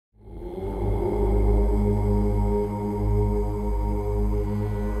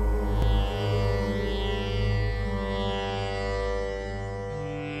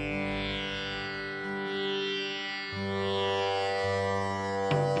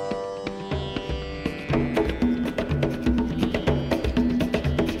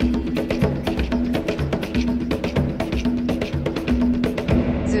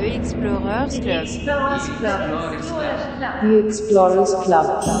Explorers Club. The Explorers Club.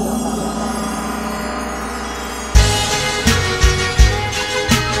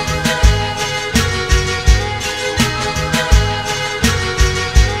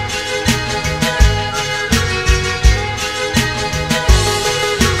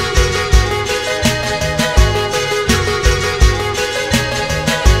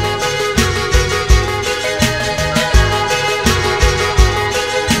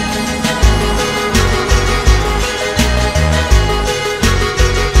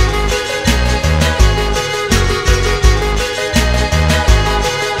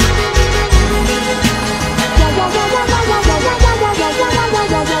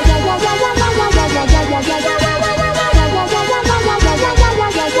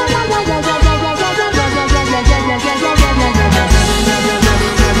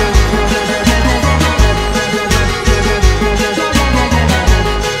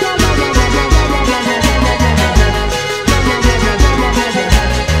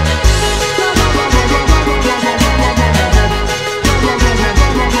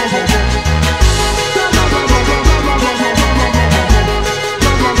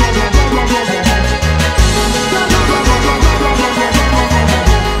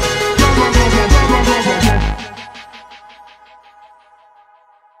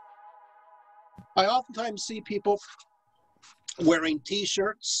 I oftentimes see people wearing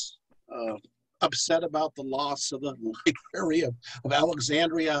T-shirts, upset about the loss of the Library of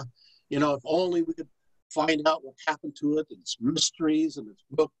Alexandria. You know, if only we could find out what happened to it, its mysteries and its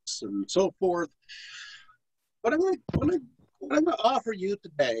books and so forth. What I'm going to offer you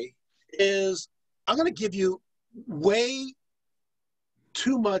today is I'm going to give you way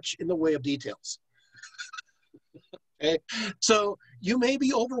too much in the way of details. Okay? So you may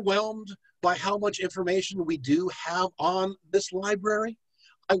be overwhelmed by how much information we do have on this library.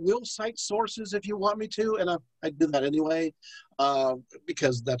 I will cite sources if you want me to, and I do that anyway,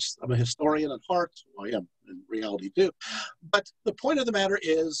 because I'm a historian at heart. Well, I am in reality too. But the point of the matter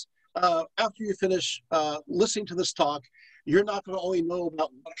is, after you finish listening to this talk, you're not going to only know about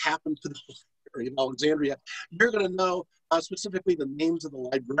what happened to the Library of Alexandria, you're going to know specifically the names of the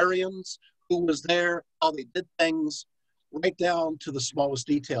librarians, who was there, how they did things, right down to the smallest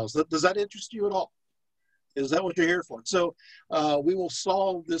details. Does that interest you at all? Is that what you're here for? So we will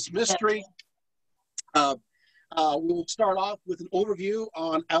solve this mystery. We will start off with an overview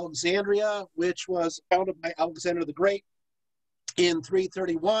on Alexandria, which was founded by Alexander the Great in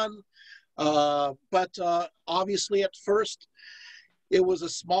 331. But obviously at first, it was a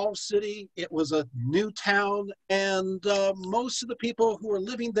small city, it was a new town, and most of the people who were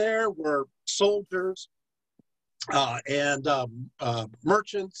living there were soldiers, and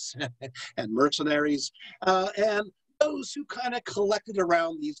merchants and mercenaries, and those who kind of collected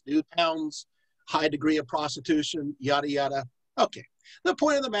around these new towns, high degree of prostitution, yada, yada. Okay, the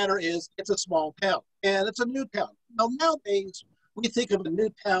point of the matter is it's a small town, and it's a new town. Now, nowadays, we think of a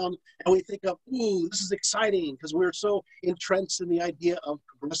new town, and we think of, ooh, this is exciting, because we're so entrenched in the idea of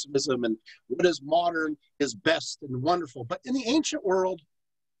progressivism, and what is modern is best and wonderful. But in the ancient world,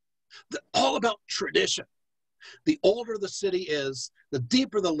 all about tradition. The older the city is, the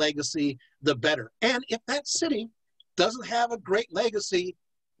deeper the legacy, the better. And if that city doesn't have a great legacy,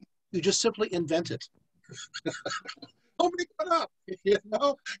 you just simply invent it. Don't make it up,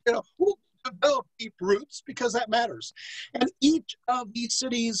 who develop deep roots, because that matters. And each of these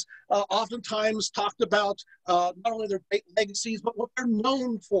cities oftentimes talked about not only their great legacies, but what they're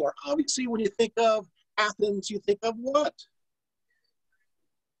known for. Obviously, when you think of Athens, you think of what?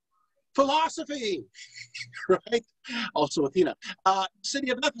 Philosophy, right? Also Athena. City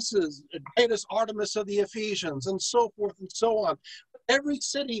of Ephesus, greatest Artemis of the Ephesians, and so forth and so on. Every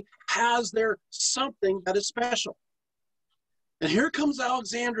city has their something that is special. And here comes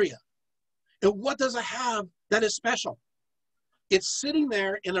Alexandria. And what does it have that is special? It's sitting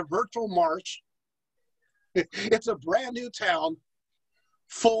there in a virtual marsh. It's a brand new town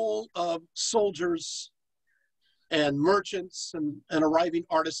full of soldiers and merchants and arriving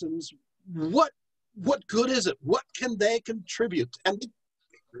artisans. What good is it? What can they contribute? And they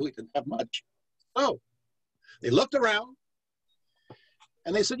really didn't have much. So they looked around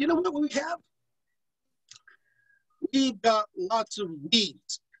and they said, you know what we have? We've got lots of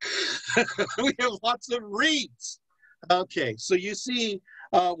weeds. We have lots of reeds. Okay, so you see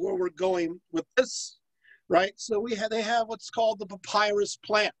where we're going with this, right? So they have what's called the papyrus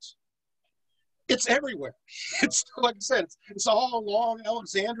plant. It's everywhere. It's, like I said, it's all along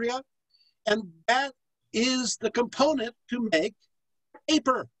Alexandria, and that is the component to make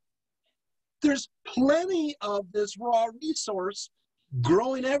paper. There's plenty of this raw resource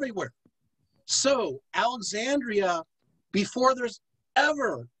growing everywhere. So Alexandria, before there's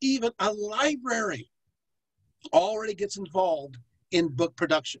ever even a library, already gets involved in book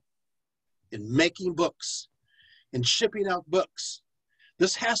production, in making books, in shipping out books.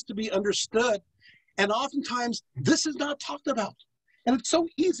 This has to be understood. And oftentimes, this is not talked about. And it's so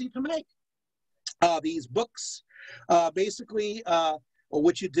easy to make. These books, basically,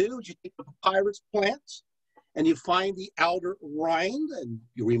 what you do is you take the papyrus plant, and you find the outer rind, and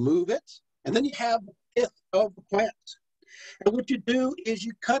you remove it. And then you have the pith of the plant. And what you do is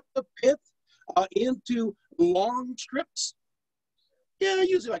you cut the pith into long strips. Yeah,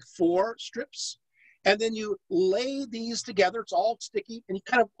 usually like 4 strips. And then you lay these together. It's all sticky, and you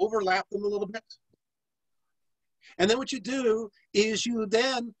kind of overlap them a little bit. And then what you do is you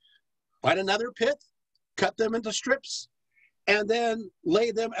then find another pith, cut them into strips, and then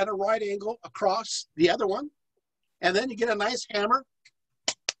lay them at a right angle across the other one. And then you get a nice hammer,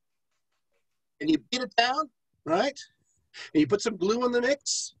 and you beat it down, right? And you put some glue in the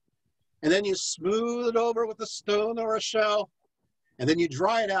mix, and then you smooth it over with a stone or a shell, and then you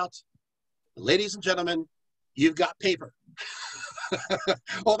dry it out. Ladies and gentlemen, you've got paper.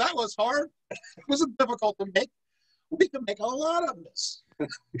 Well, that was hard. It wasn't difficult to make. We can make a lot of this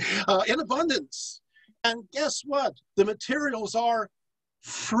in abundance. And guess what? The materials are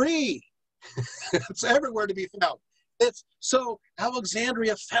free. It's everywhere to be found. So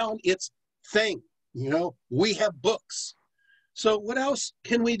Alexandria found its thing. You know, we have books. So what else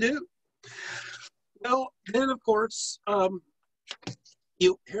can we do? Well, then of course,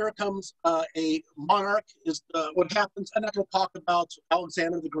 here comes a monarch. Is what happens? I'm not going to talk about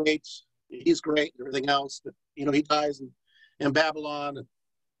Alexander the Great. He's great and everything else, but you know, he dies in Babylon, and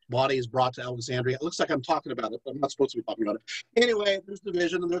body is brought to Alexandria. It looks like I'm talking about it, but I'm not supposed to be talking about it. Anyway, there's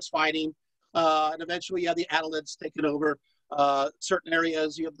division and there's fighting, and eventually you have the Attalids taking over certain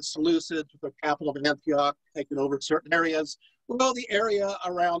areas. You have the Seleucids, the capital of Antioch, taking over certain areas. Well, the area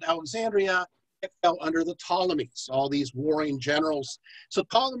around Alexandria, it fell under the Ptolemies, all these warring generals. So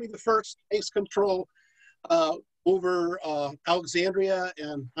Ptolemy the First takes control over Alexandria,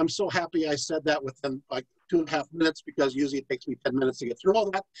 and I'm so happy I said that within like 2.5 minutes, because usually it takes me 10 minutes to get through all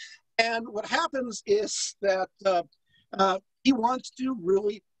that. And what happens is that he wants to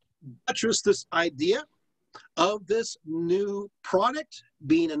really buttress this idea of this new product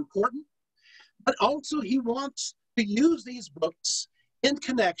being important, but also he wants to use these books in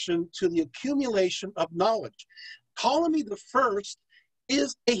connection to the accumulation of knowledge. Ptolemy the First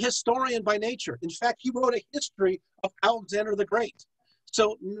is a historian by nature. In fact, he wrote a history of Alexander the Great.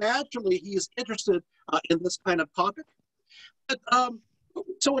 So naturally, he is interested in this kind of topic. But,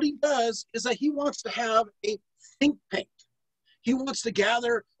 so what he does is that he wants to have a think tank. He wants to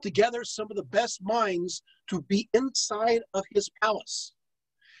gather together some of the best minds to be inside of his palace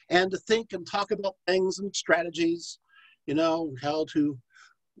and to think and talk about things and strategies, you know, how to,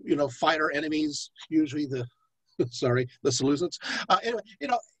 you know, fight our enemies, usually the Seleucids. Anyway, you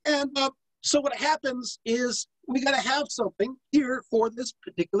know, and so what happens is we got to have something here for this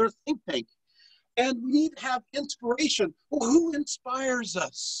particular think tank. And we need to have inspiration. Well, who inspires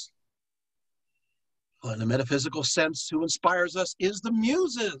us? Well, in a metaphysical sense, who inspires us is the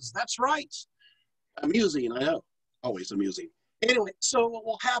muses. That's right. Amusing, I know. Always amusing. Anyway, so what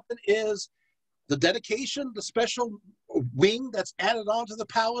will happen is the dedication, the special wing that's added onto the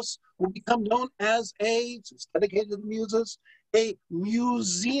palace will become known as it's dedicated to the muses, a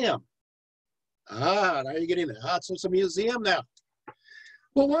museum. Now you're getting it. So it's a museum now.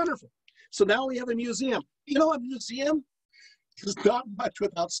 Well, wonderful. So now we have a museum. You know, a museum is not much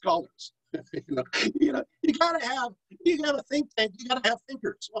without scholars. you gotta think tank, you gotta have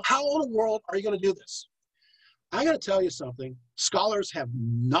thinkers. Well, how in the world are you going to do this? I got to tell you something. Scholars have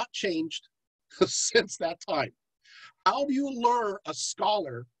not changed since that time. How do you lure a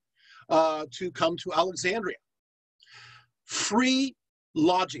scholar to come to Alexandria? Free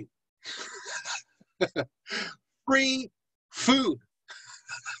lodging, free food.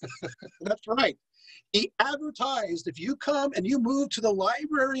 That's right. He advertised, if you come and you move to the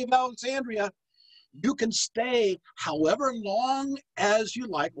Library of Alexandria, you can stay however long as you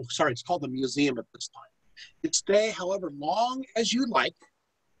like. Well, sorry, it's called the museum at this time. You can stay however long as you like,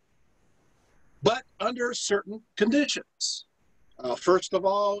 but under certain conditions. First of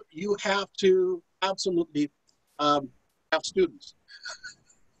all, you have to absolutely have students.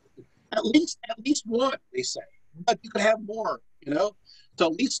 At least one, they say, but you could have more, you know. So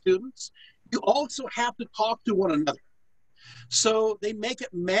at least students. You also have to talk to one another. So they make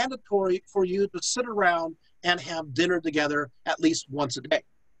it mandatory for you to sit around and have dinner together at least once a day.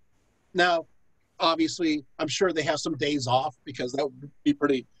 Now, obviously, I'm sure they have some days off because that would be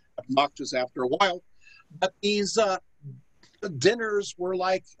pretty obnoxious after a while. But these dinners were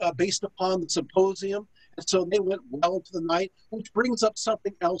like based upon the symposium, and so they went well into the night, which brings up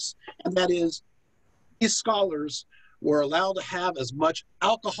something else, and that is these scholars were allowed to have as much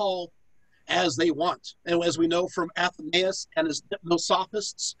alcohol as they want. And as we know from Athenaeus and his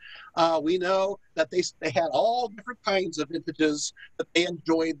sophists, we know that they had all different kinds of vintages that they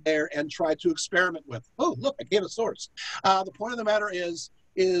enjoyed there and tried to experiment with. Oh, look, I gave a source. The point of the matter is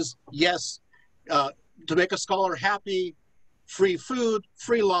yes, to make a scholar happy, free food,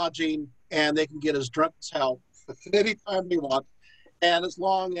 free lodging, and they can get as drunk as hell anytime they want, and as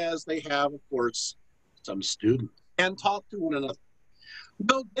long as they have, of course, some students and talk to one another.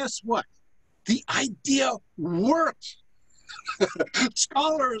 Well, guess what? The idea worked.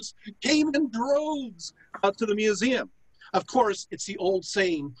 Scholars came in droves to the museum. Of course, it's the old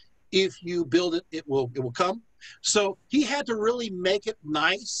saying, if you build it, it will come. So he had to really make it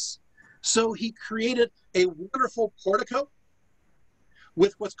nice. So he created a wonderful portico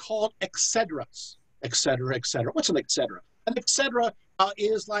with what's called exedras, etc., etc. What's an exedra? An exedra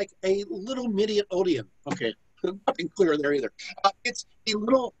is like a little mini Odeon. Okay, nothing clear there either. It's a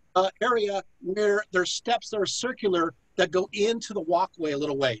little area where there's steps that are circular that go into the walkway a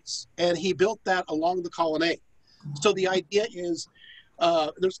little ways. And he built that along the colonnade. So the idea is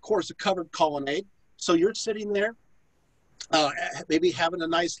there's, of course, a covered colonnade. So you're sitting there, maybe having a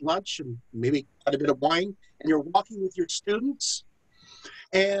nice lunch and maybe a bit of wine, and you're walking with your students,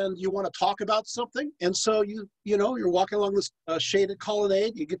 and you want to talk about something. And so you're walking along this shaded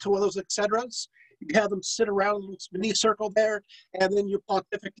colonnade. You get to one of those exedras. You have them sit around in this mini circle there, and then you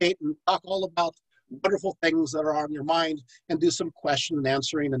pontificate and talk all about wonderful things that are on your mind and do some question and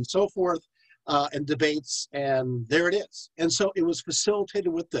answering and so forth, and debates, and there it is. And so it was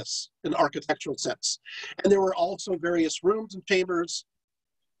facilitated with this in architectural sense. And there were also various rooms and chambers,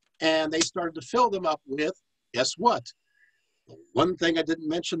 and they started to fill them up with, guess what? The one thing I didn't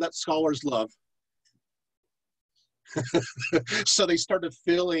mention that scholars love. So they started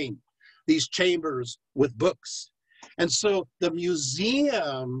filling these chambers with books. And so the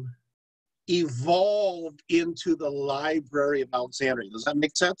museum evolved into the Library of Alexandria. Does that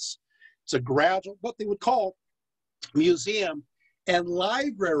make sense? It's a gradual, what they would call museum and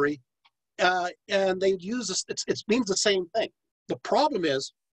library, and they use this, it means the same thing. The problem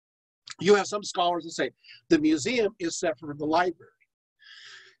is, you have some scholars that say the museum is separate from the library.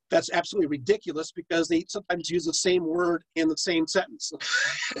 That's absolutely ridiculous because they sometimes use the same word in the same sentence.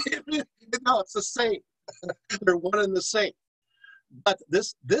 No, it's the same. They're one and the same. But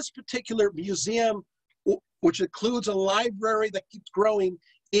this particular museum, which includes a library that keeps growing,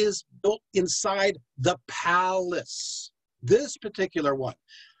 is built inside the palace. This particular one.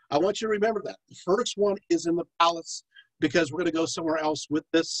 I want you to remember that. The first one is in the palace because we're going to go somewhere else with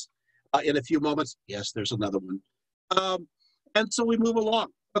this in a few moments. Yes, there's another one. And so we move along.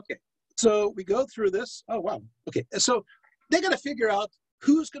 Okay, so we go through this. Oh, wow. Okay, so they got to figure out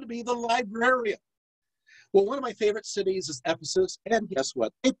who's going to be the librarian. Well, one of my favorite cities is Ephesus, and guess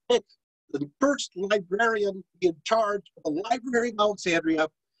what? They picked the first librarian in charge of the Library of Alexandria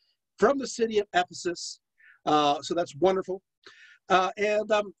from the city of Ephesus. So that's wonderful. And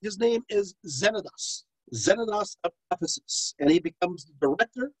his name is Zenodas of Ephesus, and he becomes the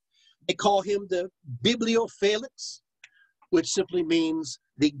director. They call him the Bibliofelix, which simply means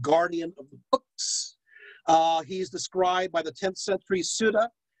the guardian of the books. He's described by the 10th century Suda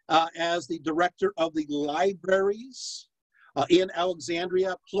as the director of the libraries in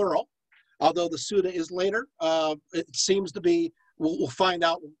Alexandria, plural. Although the Suda is later, it seems to be, we'll find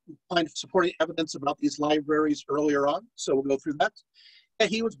out, we'll find supporting evidence about these libraries earlier on, so we'll go through that. And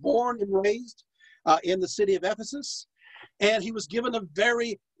he was born and raised in the city of Ephesus, and he was given a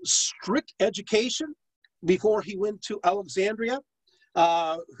very strict education before he went to Alexandria.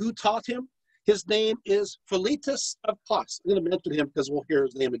 Who taught him? His name is Philetus of Cos. I'm going to mention him because we'll hear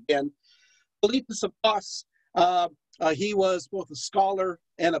his name again. Philetus of Cos, he was both a scholar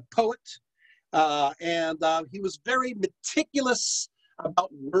and a poet, and he was very meticulous about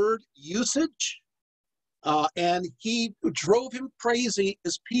word usage, and he drove him crazy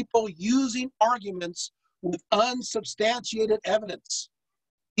is people using arguments with unsubstantiated evidence.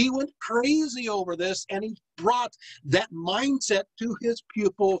 He went crazy over this, and he brought that mindset to his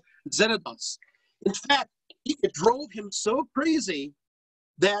pupil, Zenodas. In fact, it drove him so crazy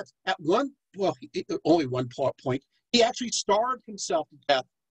that at only one point, he actually starved himself to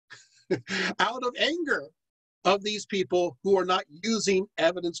death out of anger of these people who are not using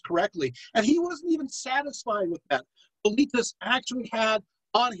evidence correctly. And he wasn't even satisfied with that. Philetus actually had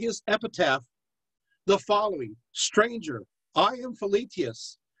on his epitaph the following: "Stranger, I am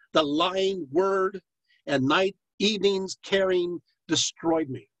Philetus, the lying word, and night evenings carrying destroyed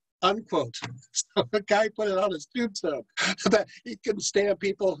me, unquote. So the guy put it on his tombstone that he couldn't stand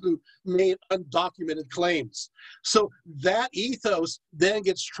people who made undocumented claims. So that ethos then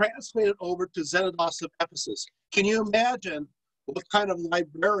gets translated over to Zenodos of Ephesus. Can you imagine what kind of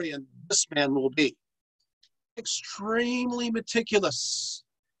librarian this man will be? Extremely meticulous.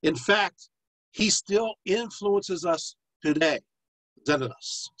 In fact, he still influences us today,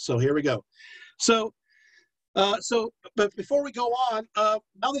 Zenodos. So here we go. But before we go on,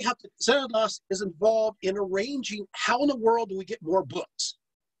 now they have to, Zenodos is involved in arranging how in the world do we get more books?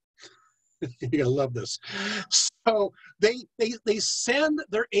 You're gonna love this. So they send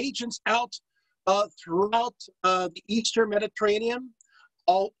their agents out throughout the Eastern Mediterranean,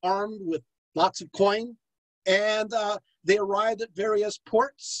 all armed with lots of coin, and they arrive at various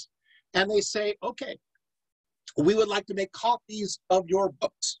ports, and they say, okay, we would like to make copies of your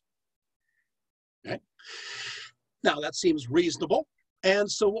books. Okay. Now that seems reasonable,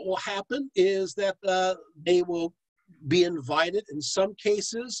 and so what will happen is that they will be invited in some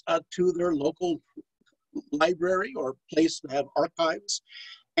cases to their local library or place to have archives,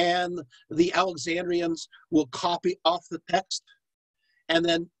 and the Alexandrians will copy off the text and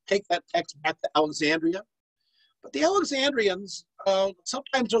then take that text back to Alexandria. But the Alexandrians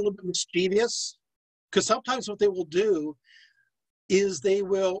sometimes are a little bit mischievous, because sometimes what they will do is they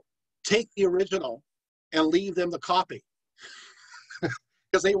will take the original and leave them the copy,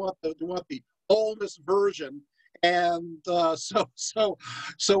 because they want the oldest version. And so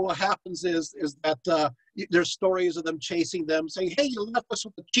what happens is that there's stories of them chasing them, saying, "Hey, you left us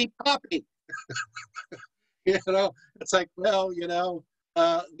with a cheap copy." You know, it's like, well, you know,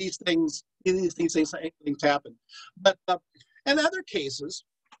 these things happen. But in other cases,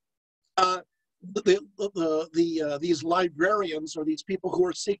 these librarians or these people who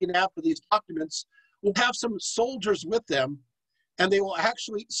are seeking after these documents will have some soldiers with them, and they will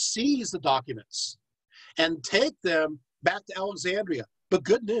actually seize the documents and take them back to Alexandria. But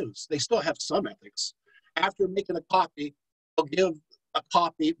good news, they still have some ethics. After making a copy, they'll give a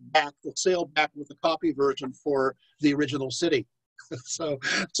copy back, they'll sail back with a copy version for the original city. So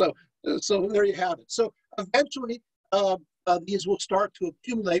there you have it. So eventually, these will start to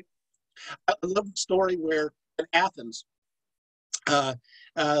accumulate. I love the story where in Athens,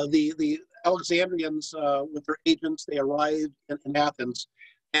 the Alexandrians with their agents, they arrived in Athens,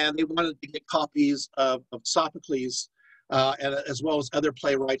 and they wanted to get copies of Sophocles and as well as other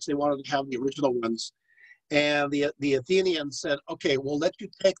playwrights. They wanted to have the original ones. And the Athenians said, okay, we'll let you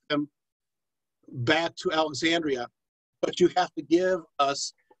take them back to Alexandria, but you have to give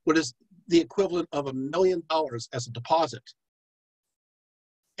us what is the equivalent of $1 million as a deposit,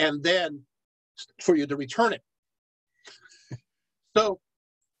 and then for you to return it. So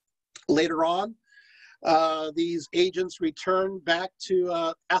later on, these agents return back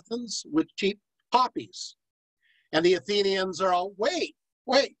to Athens with cheap copies. And the Athenians are all, wait,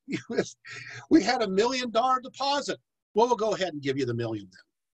 we had $1 million deposit. Well, we'll go ahead and give you the $1 million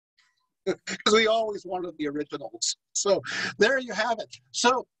then. Because we always wanted the originals. So there you have it.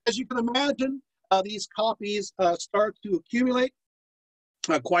 So as you can imagine, these copies start to accumulate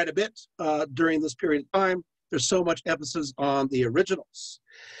quite a bit during this period of time. There's so much emphasis on the originals.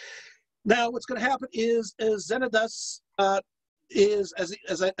 Now, what's going to happen is Zenodos is,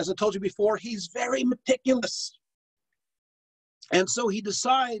 as I told you before, he's very meticulous. And so he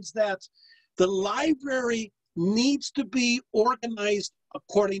decides that the library needs to be organized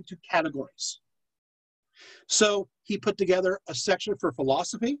according to categories. So he put together a section for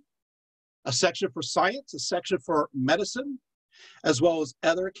philosophy, a section for science, a section for medicine, as well as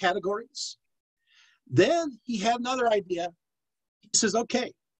other categories. Then he had another idea. He says,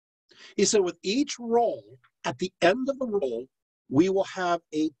 okay. He said, with each roll, at the end of the roll, we will have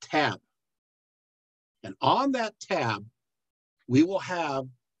a tab. And on that tab, we will have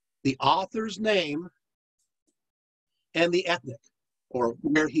the author's name and the ethnic, or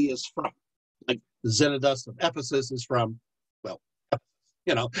where he is from. Like Zenodos of Ephesus is from, well,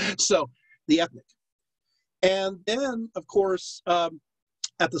 you know, so the ethnic. And then, of course,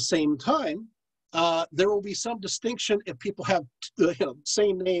 at the same time, there will be some distinction if people have the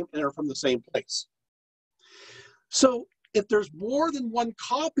same name and are from the same place. So if there's more than one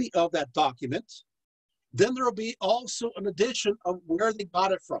copy of that document, then there will be also an addition of where they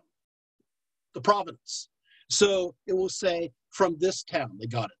got it from, the provenance. So it will say from this town they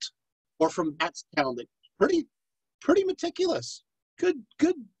got it, or from that town. Pretty meticulous. Good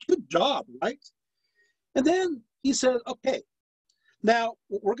job, right? And then he said, okay, now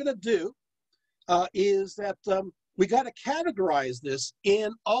what we're going to do is that we got to categorize this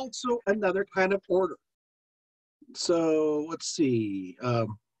in also another kind of order. So let's see.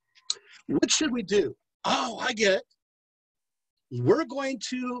 What should we do? Oh, I get it. We're going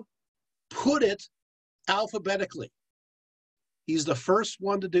to put it alphabetically. He's the first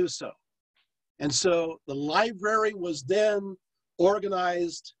one to do so. And so the library was then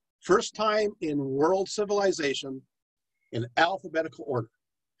organized, first time in world civilization, in alphabetical order.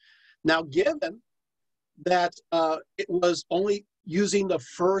 Now, given that it was only using the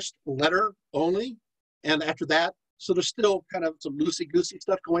first letter only, and after that, so there's still kind of some loosey-goosey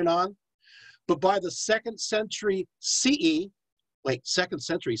stuff going on. But by the 2nd century CE, wait, 2nd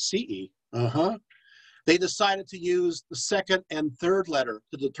century CE, they decided to use the 2nd and 3rd letter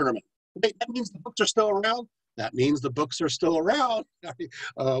to determine. Wait, that means the books are still around? That means the books are still around.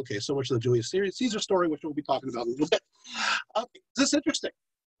 Okay, so much of the Julius Caesar story, which we'll be talking about in a little bit. Okay, this is interesting,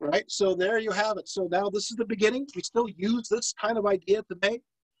 right? So there you have it. So now this is the beginning. We still use this kind of idea today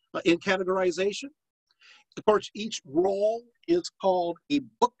in categorization. Of course, each roll is called a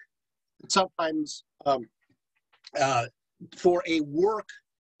book. Sometimes for a work,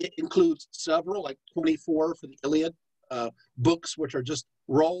 it includes several, like 24 for the Iliad, books, which are just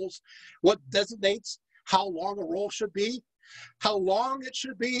rolls. What designates how long a roll should be? How long it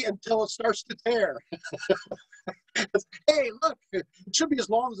should be until it starts to tear. Hey, look, it should be as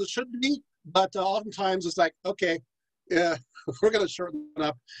long as it should be, but oftentimes it's like, okay, yeah, we're going to shorten it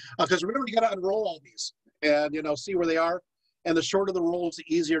up. Because remember, you got to unroll all these and, you know, see where they are. And the shorter the rolls, the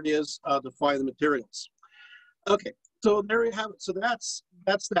easier it is to find the materials. Okay, so there you have it. So that's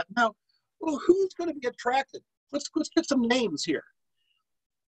that. Now, well, who's going to be attracted? Let's get some names here.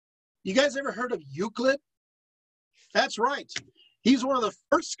 You guys ever heard of Euclid? That's right. He's one of the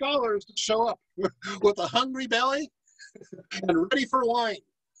first scholars to show up with a hungry belly and ready for wine.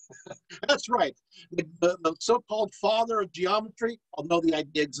 That's right. The so-called father of geometry, although the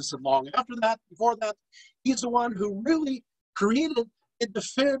idea existed long after that, before that, he's the one who really created a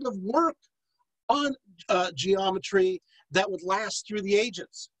definitive work on geometry that would last through the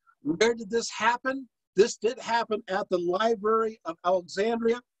ages. Where did this happen? This did happen at the Library of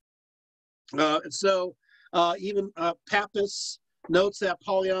Alexandria. And so even Pappus notes that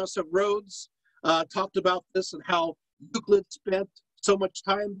Polyaenus of Rhodes talked about this and how Euclid spent so much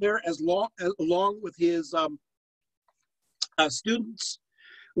time there along with his students,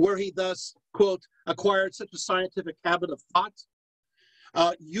 where he thus, quote, acquired such a scientific habit of thought.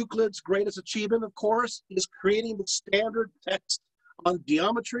 Euclid's greatest achievement, of course, is creating the standard text on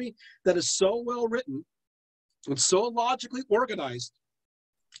geometry that is so well written and so logically organized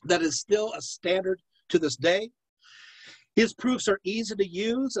that is still a standard to this day. His proofs are easy to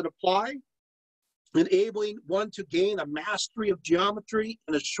use and apply, enabling one to gain a mastery of geometry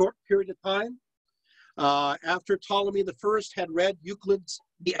in a short period of time. After Ptolemy I had read Euclid's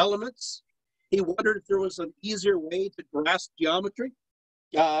The Elements, he wondered if there was an easier way to grasp geometry.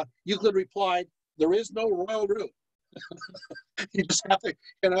 Euclid replied, "There is no royal route." You just have to,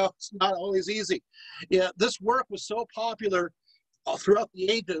 you know, it's not always easy. Yeah, this work was so popular throughout the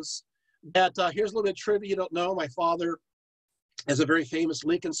ages that here's a little bit of trivia you don't know. My father is a very famous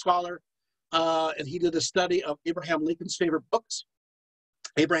Lincoln scholar, and he did a study of Abraham Lincoln's favorite books.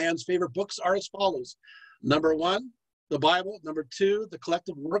 Abraham's favorite books are as follows. Number 1, the Bible. Number 2, the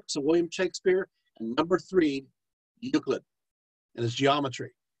collective works of William Shakespeare. And number 3, Euclid and his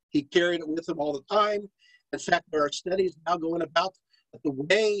geometry. He carried it with him all the time. In fact, there are studies now going about the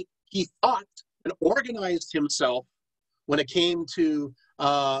way he thought and organized himself when it came to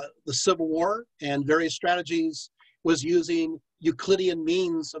the Civil War and various strategies was using Euclidean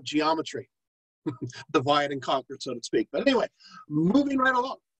means of geometry. Divide and conquer, so to speak. But anyway, moving right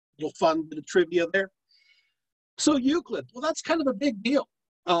along. A little fun bit of trivia there. So Euclid, well, that's kind of a big deal.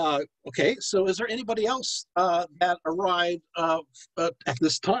 Okay, so is there anybody else that arrived at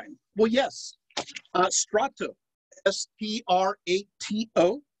this time? Well, yes. Strato,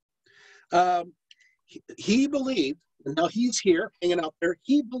 S-T-R-A-T-O. He believed, and now he's here hanging out there,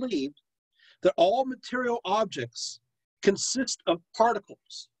 he believed that all material objects consist of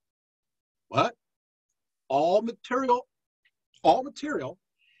particles. What? All material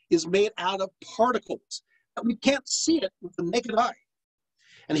is made out of particles. We can't see it with the naked eye.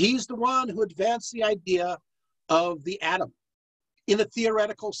 And he's the one who advanced the idea of the atom in a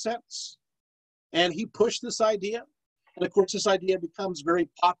theoretical sense. And he pushed this idea. And of course, this idea becomes very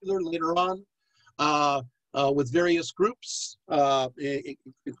popular later on with various groups,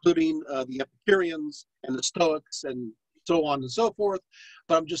 including the Epicureans and the Stoics and so on and so forth.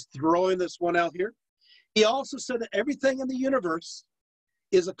 But I'm just throwing this one out here. He also said that everything in the universe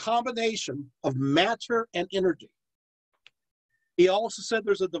is a combination of matter and energy. He also said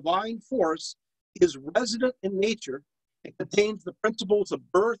there's a divine force is resident in nature. It contains the principles of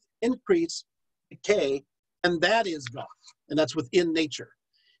birth, increase, decay, and that is God. And that's within nature.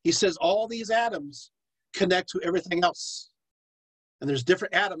 He says all these atoms connect to everything else. And there's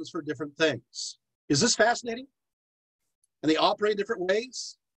different atoms for different things. Is this fascinating? And they operate in different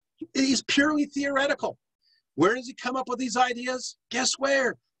ways. He's purely theoretical. Where does he come up with these ideas? Guess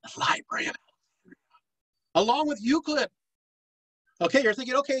where? The Library of Alexandria, along with Euclid. Okay, you're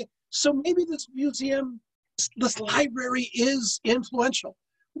thinking, okay, so maybe this museum, this library is influential.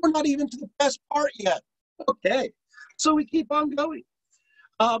 We're not even to the best part yet. Okay, so we keep on going.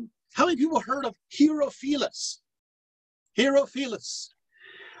 How many people heard of Herophilus? Herophilus,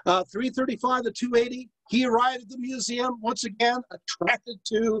 335 to 280. He arrived at the museum, once again, attracted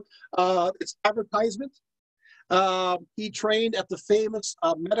to its advertisement. He trained at the famous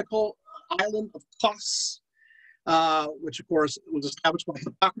medical island of Kos, which of course was established by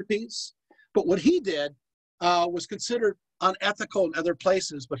Hippocrates. But what he did was considered unethical in other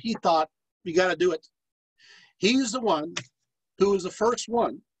places, but he thought, you got to do it. He's the one who was the first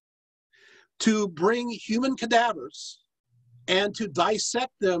one to bring human cadavers and to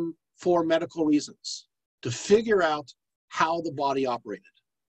dissect them for medical reasons, to figure out how the body operated.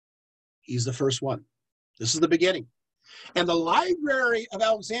 He's the first one. This is the beginning. And the Library of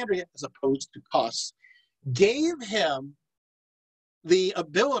Alexandria, as opposed to Kos, gave him the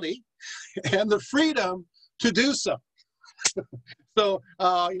ability and the freedom to do so. So,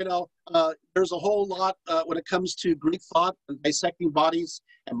 there's a whole lot when it comes to Greek thought and dissecting bodies,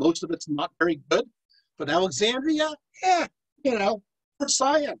 and most of it's not very good. But Alexandria, for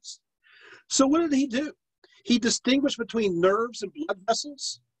science. So what did he do? He distinguished between nerves and blood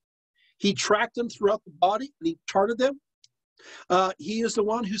vessels. He tracked them throughout the body, and he charted them. He is the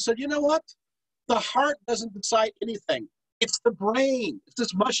one who said, you know what? The heart doesn't decide anything. It's the brain. It's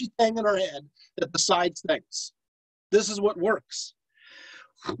this mushy thing in our head that decides things. This is what works.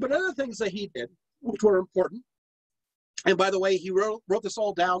 But other things that he did, which were important, and by the way, he wrote this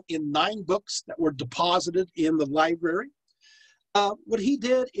all down in 9 books that were deposited in the library. What he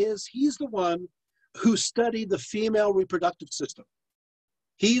did is he's the one who studied the female reproductive system.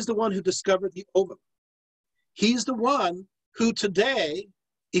 He's the one who discovered the ovum. He's the one who today,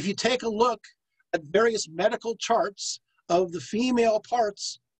 if you take a look at various medical charts of the female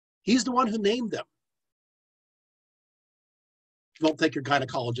parts, he's the one who named them. Don't think your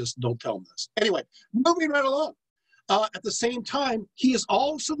gynecologist, don't tell him this. Anyway, moving right along. At the same time, he is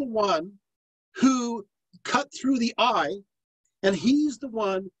also the one who cut through the eye, and he's the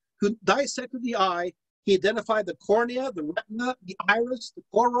one who dissected the eye. He identified the cornea, the retina, the iris, the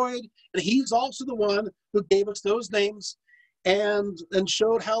choroid, and he's also the one who gave us those names and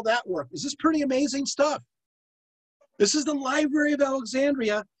showed how that worked. Is this pretty amazing stuff? This is the Library of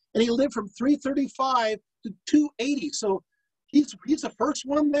Alexandria, and he lived from 335 to 280. So he's the first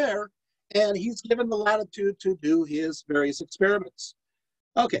one there, and he's given the latitude to do his various experiments.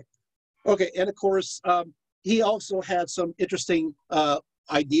 Okay, and of course, he also had some interesting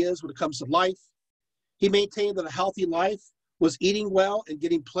ideas when it comes to life. He maintained that a healthy life was eating well and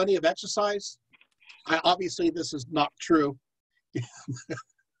getting plenty of exercise. Obviously, this is not true.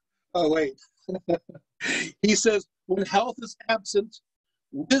 Oh, wait. He says, when health is absent,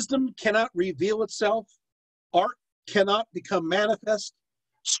 wisdom cannot reveal itself, art cannot become manifest,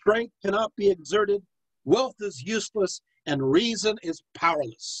 strength cannot be exerted, wealth is useless, and reason is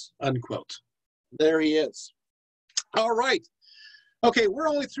powerless, unquote. There he is. All right. Okay, we're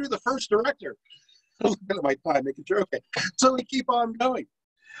only through the first director. I'm looking at my time, making sure. Okay, so we keep on going.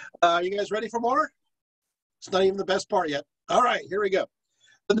 You guys ready for more? It's not even the best part yet. All right, here we go.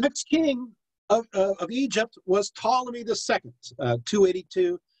 The next king of Egypt was Ptolemy II, 282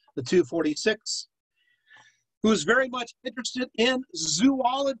 to 246, who was very much interested in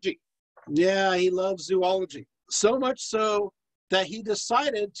zoology. Yeah, he loves zoology. So much so that he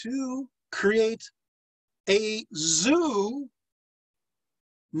decided to create a zoo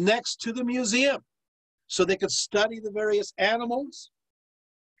next to the museum so they could study the various animals.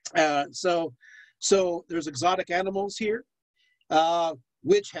 So there's exotic animals here,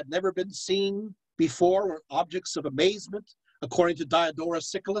 which had never been seen before, or objects of amazement, according to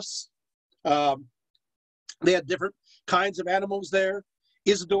Diodorus Siculus. They had different kinds of animals there.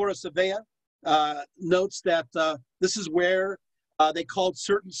 Isidore of Sevilla notes that this is where they called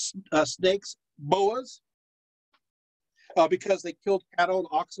certain snakes boas, because they killed cattle and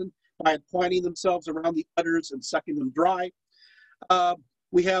oxen by entwining themselves around the udders and sucking them dry.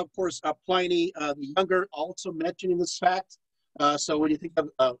 We have, of course, Pliny the Younger also mentioning this fact. So when you think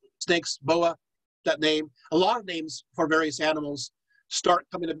of snakes, boa, that name. A lot of names for various animals start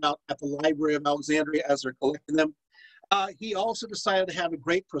coming about at the Library of Alexandria as they're collecting them. He also decided to have a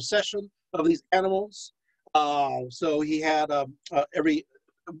great procession of these animals. So he had every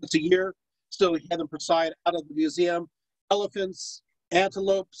once a year, so he had them preside out of the museum. Elephants,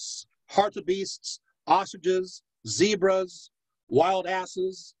 antelopes, hartebeests, ostriches, zebras, wild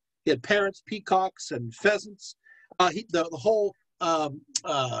asses. He had parrots, peacocks, and pheasants. The whole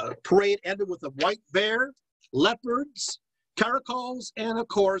parade ended with a white bear, leopards, caracoles, and of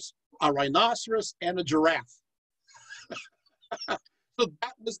course, a rhinoceros and a giraffe. So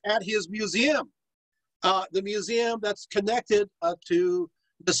that was at his museum. The museum that's connected to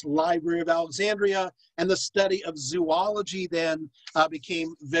this Library of Alexandria, and the study of zoology then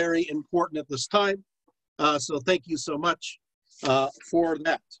became very important at this time. So thank you so much for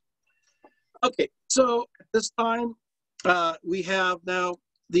that. Okay, so at this time, we have now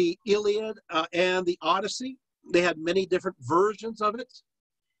the Iliad and the Odyssey. They had many different versions of it,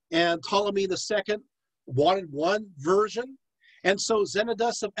 and Ptolemy II wanted one version. And so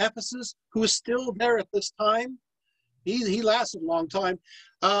Zenodus of Ephesus, who is still there at this time, he lasted a long time.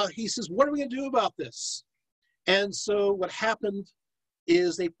 He says, what are we going to do about this? And so what happened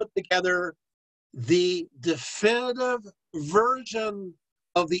is they put together the definitive version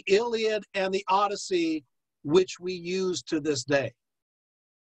of the Iliad and the Odyssey, which we use to this day.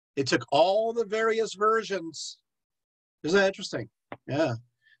 It took all the various versions. Isn't that interesting? Yeah.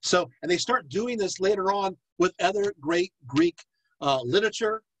 So, and they start doing this later on with other great Greek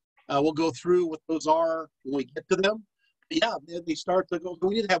literature. We'll go through what those are when we get to them. But yeah, they start to go,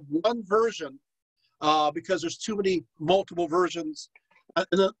 we need to have one version because there's too many multiple versions. And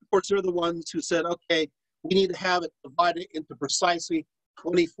then, of course, they're the ones who said, okay, we need to have it divided into precisely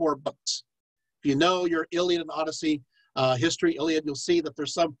 24 books. If you know your Iliad and Odyssey history, Iliad, you'll see that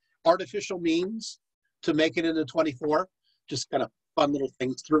there's some artificial means to make it into 24. Just kind of fun little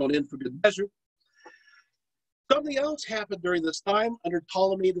things thrown in for good measure. Something else happened during this time under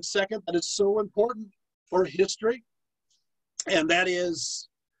Ptolemy II that is so important for history, and that is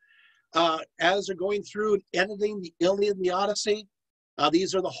as they're going through and editing the Iliad and the Odyssey,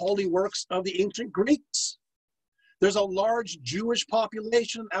 these are the holy works of the ancient Greeks. There's a large Jewish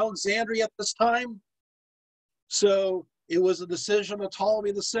population in Alexandria at this time, so it was a decision of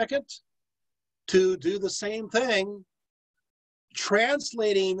Ptolemy II to do the same thing,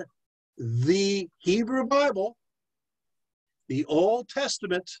 translating the Hebrew Bible, the Old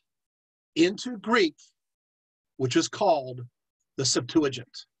Testament, into Greek, which is called the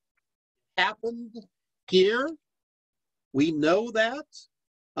Septuagint. Happened here. We know that.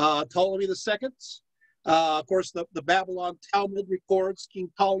 Ptolemy II. Of course, the Babylon Talmud records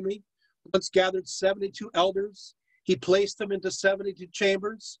King Ptolemy once gathered 72 elders. He placed them into 72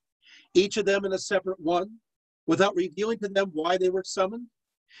 chambers, each of them in a separate one, without revealing to them why they were summoned.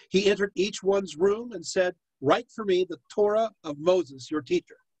 He entered each one's room and said, "Write for me the Torah of Moses, your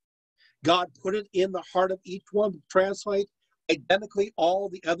teacher." God put it in the heart of each one to translate identically all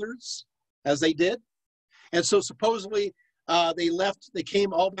the others as they did. And so supposedly they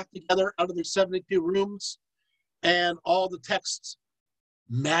came all back together out of their 72 rooms, and all the texts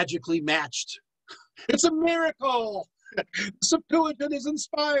magically matched. It's a miracle. The Septuagint is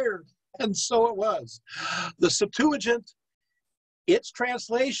inspired. And so it was. The Septuagint, its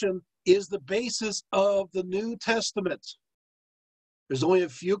translation is the basis of the New Testament. There's only a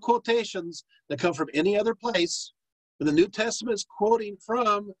few quotations that come from any other place. When the New Testament is quoting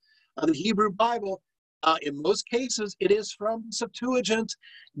from the Hebrew Bible, in most cases, it is from the Septuagint,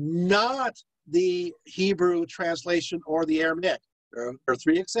 not the Hebrew translation or the Aramaic. There are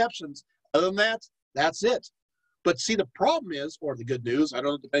three exceptions. Other than that, that's it. But see, the problem is, or the good news, I don't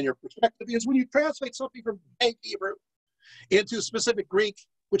know, depending on your perspective, is when you translate something from big Hebrew into specific Greek,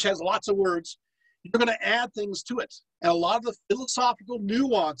 which has lots of words, you're going to add things to it. And a lot of the philosophical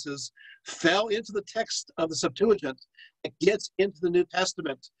nuances fell into the text of the Septuagint. It gets into the New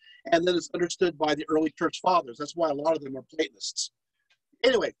Testament, and then it's understood by the early church fathers. That's why a lot of them are Platonists.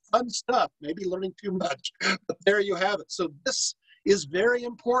 Anyway, fun stuff, maybe learning too much, but there you have it. So this is very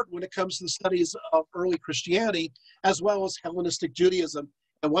important when it comes to the studies of early Christianity, as well as Hellenistic Judaism.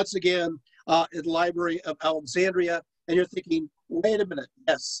 And once again, in the Library of Alexandria, and you're thinking, wait a minute,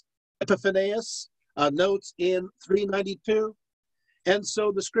 yes, Epiphanius notes in 392. And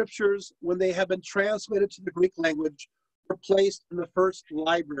so the scriptures, when they have been translated to the Greek language, were placed in the first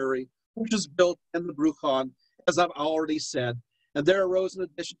library, which is built in the Bruchon, as I've already said. And there arose, in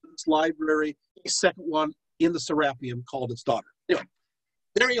addition to this library, a second one in the Serapeum called its daughter. Anyway,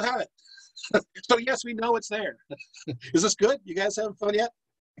 there you have it. So yes, we know it's there. Is this good? You guys having fun yet?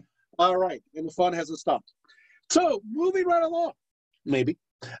 All right, and the fun hasn't stopped. So moving right along, maybe,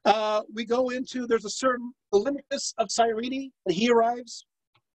 we go into, there's a certain Callimachus of Cyrene, and he arrives,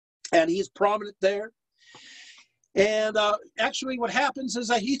 and he's prominent there. And actually what happens is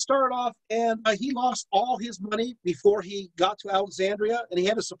that he started off and he lost all his money before he got to Alexandria, and he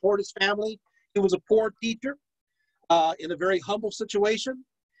had to support his family. He was a poor teacher in a very humble situation,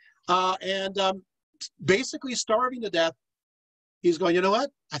 and basically starving to death. He's going, you know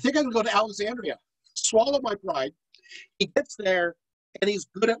what? I think I can go to Alexandria, swallow my pride. He gets there, and he's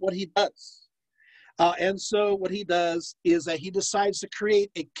good at what he does. And so what he does is that he decides to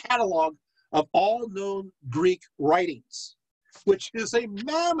create a catalog of all known Greek writings, which is a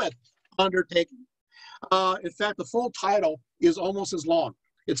mammoth undertaking. In fact, the full title is almost as long.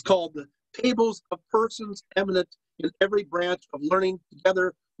 It's called The Tables of Persons Eminent in Every Branch of Learning,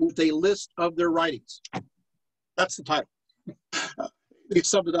 together with a list of their writings. That's the title. He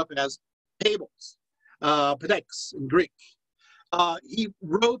summed it up as tables, pedex in Greek. He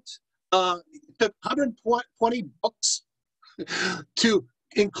wrote, took 120 books to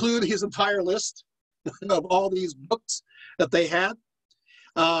include his entire list of all these books that they had.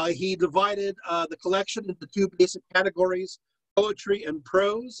 He divided the collection into two basic categories, poetry and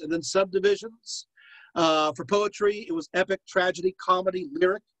prose, and then subdivisions. For poetry, it was epic, tragedy, comedy,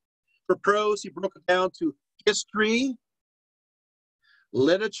 lyric. For prose, he broke it down to history,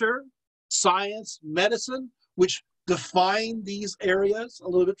 literature, science, medicine, which defined these areas a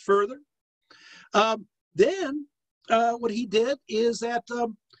little bit further. Then what he did is that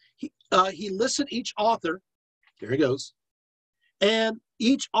he listed each author, here he goes, and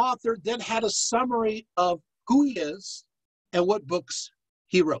each author then had a summary of who he is and what books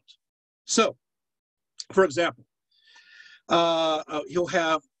he wrote. So, for example, he'll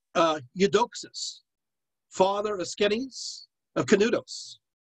have Eudoxus, father of Schenes, of Canudos.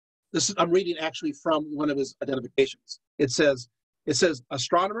 This is, I'm reading actually from one of his identifications. It says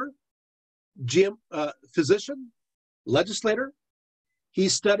astronomer, physician, legislator. He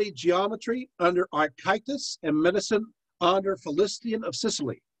studied geometry under Archytas and medicine under Philistian of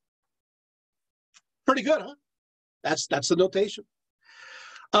Sicily. Pretty good, huh? That's the notation.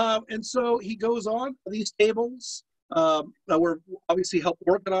 And so he goes on. These tables were obviously helped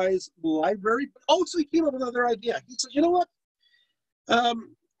organize the library, but also he came up with another idea. He said, you know what?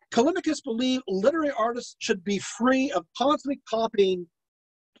 Callimachus believed literary artists should be free of constantly copying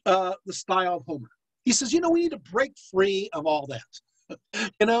the style of Homer. He says, you know, we need to break free of all that.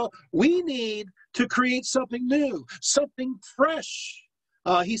 You know, we need to create something new, something fresh.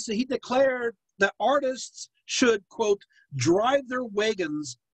 He said, he declared that artists should, quote, drive their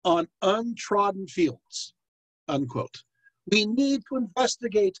wagons on untrodden fields, unquote. We need to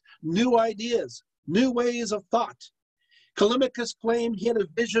investigate new ideas, new ways of thought. Callimachus claimed he had a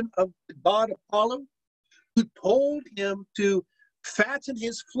vision of the god Apollo, who told him to fatten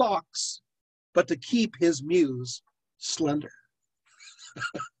his flocks, but to keep his muse slender.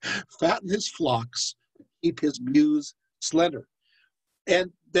 Fatten his flocks, keep his muse slender.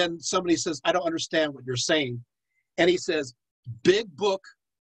 And then somebody says, I don't understand what you're saying. And he says, big book,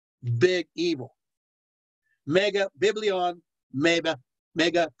 big evil. Mega biblion, mega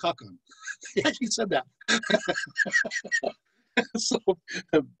kakon. He actually said that. So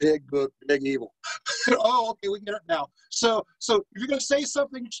big book, big evil. Oh, okay, we get it now. So if you're going to say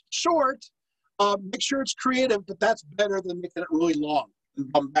something short, make sure it's creative, but that's better than making it really long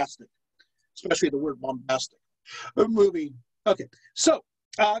and bombastic, especially the word bombastic. Moving. Okay, so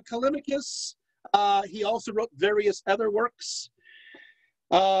Callimachus, he also wrote various other works,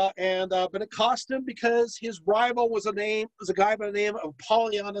 but it cost him because his rival was a guy by the name of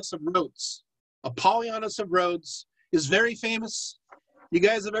Apollonius of Rhodes. Apollonius of Rhodes is very famous. You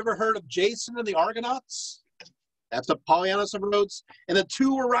guys have ever heard of Jason and the Argonauts? That's Apollonius of Rhodes, and the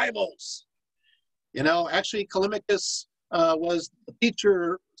two were rivals. You know, actually, Callimachus was the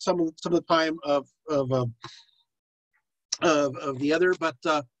teacher some of the time of the other, but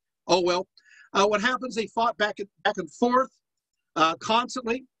oh well. What happens? They fought back and forth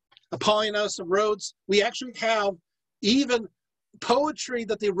constantly. Apollonius of Rhodes. We actually have even poetry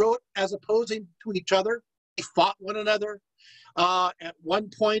that they wrote as opposing to each other. They fought one another. At one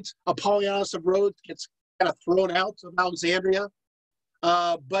point, Apollonius of Rhodes gets kind of thrown out of Alexandria.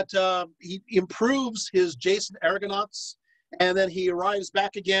 But he improves his Jason Argonauts, and then he arrives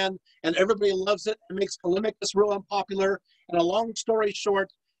back again, and everybody loves it and makes Callimachus real unpopular. And a long story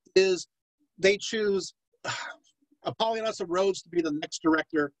short is they choose Apollonius of Rhodes to be the next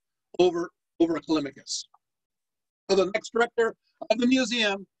director over Callimachus. So the next director of the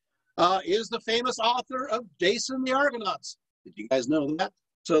museum is the famous author of Jason the Argonauts. Did you guys know that?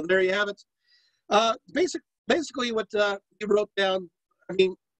 So there you have it. Basically what he wrote down, I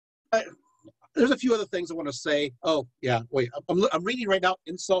mean, there's a few other things I want to say. Oh, yeah, wait, I'm reading right now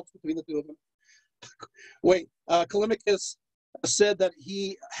insults between the two of them. Wait, Callimachus said that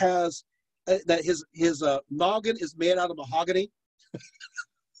he has, that his noggin is made out of mahogany.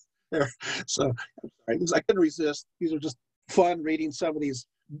 So, I'm sorry, I couldn't resist. These are just fun reading some of these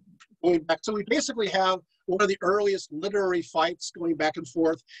going back. So we basically have one of the earliest literary fights going back and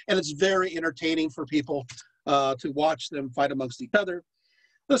forth, and it's very entertaining for people to watch them fight amongst each other.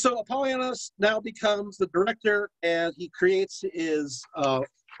 So Apollonius now becomes the director, and he creates his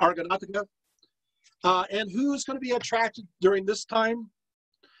Argonautica. And who's going to be attracted during this time?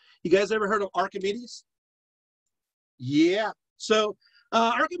 You guys ever heard of Archimedes? Yeah. So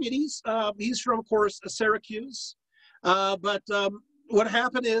Archimedes, he's from, of course, Syracuse. But what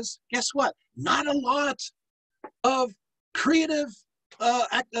happened is, guess what? Not a lot of creative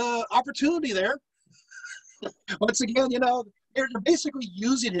opportunity there. Once again, you know, they're basically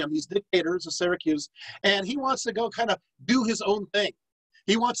using him, these dictators of Syracuse, and he wants to go kind of do his own thing.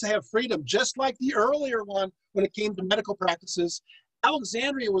 He wants to have freedom, just like the earlier one when it came to medical practices.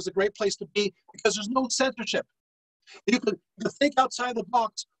 Alexandria was a great place to be because there's no censorship. You could think outside the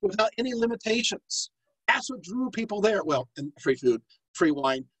box without any limitations. That's what drew people there. Well, and free food, free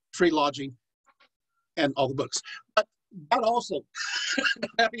wine, free lodging, and all the books. But also,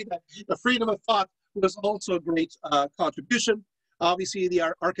 having the freedom of thought was also a great contribution. Obviously, the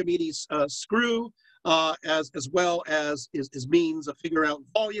Archimedes screw, as well as his means of figuring out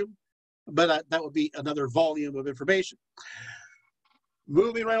volume, but that would be another volume of information.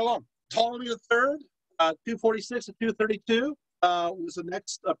 Moving right along, Ptolemy III, 246 to 232, was the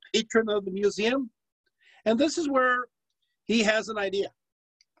next patron of the museum, and this is where he has an idea.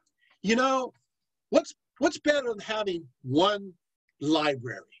 You know, what's better than having one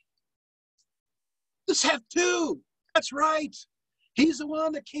library? Let's have two. That's right. He's the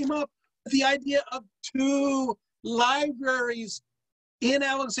one that came up with the idea of two libraries in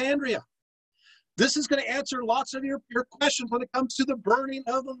Alexandria. This is going to answer lots of your questions when it comes to the burning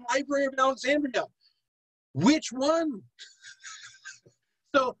of the Library of Alexandria. Which one?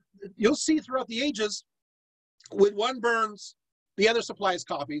 So you'll see throughout the ages, when one burns, the other supplies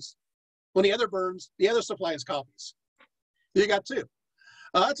copies. When the other burns, the other supplies copies. You got two.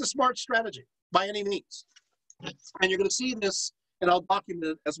 That's a smart strategy by any means. And you're going to see this, and I'll document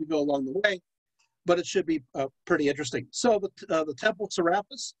it as we go along the way, but it should be pretty interesting. So the Temple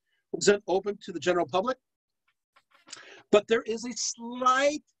Serapis was then open to the general public, but there is a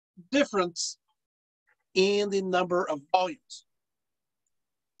slight difference in the number of volumes.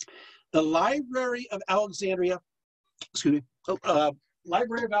 The Library of Alexandria, excuse me,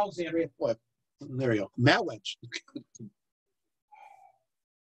 Library of Alexandria, what? There you go, Matt Wedge.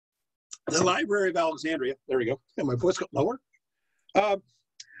 The Library of Alexandria, there we go, and my voice got lower,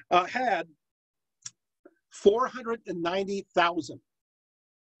 had 490,000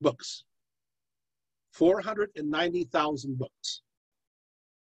 books. 490,000 books.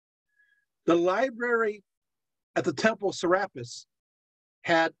 The library at the Temple Serapis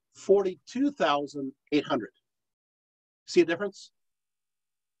had 42,800. See a difference?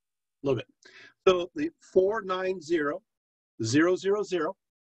 A little bit. So the 490,000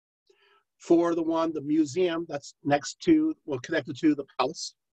 for the museum that's next to, well, connected to the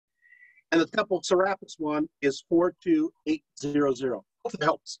palace. And the Temple Serapis one is 42800. Hope that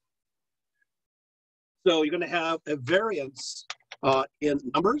helps. So you're going to have a variance in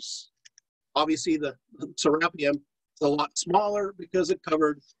numbers. Obviously, the Serapeum is a lot smaller because it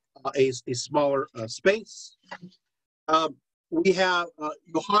covered a smaller space. We have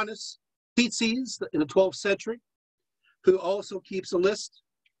Johannes Tzitzes in the 12th century, who also keeps a list.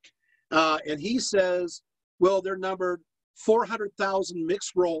 And he says, well, they're numbered 400,000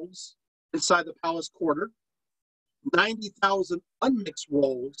 mixed rolls inside the palace quarter, 90,000 unmixed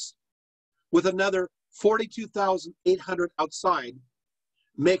rolls, with another 42,800 outside,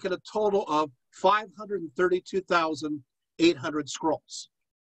 making a total of 532,800 scrolls.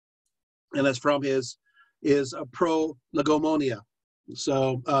 And that's from his Prolegomonia.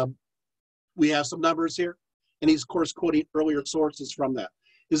 So we have some numbers here, and he's, of course, quoting earlier sources from that.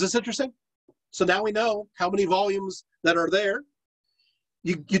 Is this interesting? So now we know how many volumes that are there.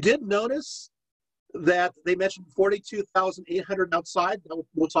 You did notice that they mentioned 42,800 outside. That would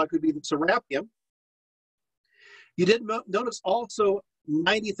most likely be the Serapeum. You did notice also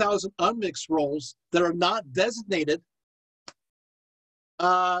 90,000 unmixed rolls that are not designated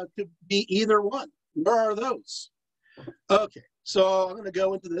to be either one. Where are those? Okay, so I'm going to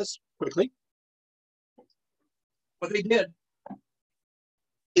go into this quickly. What they did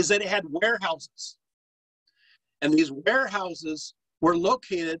is that it had warehouses. And these warehouses were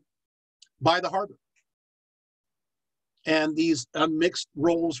located by the harbor. And these mixed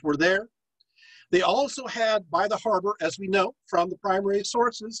roles were there. They also had by the harbor, as we know from the primary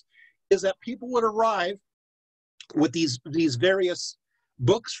sources, is that people would arrive with these various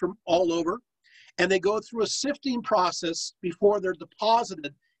books from all over, and they go through a sifting process before they're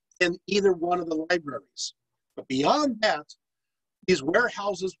deposited in either one of the libraries. But beyond that, these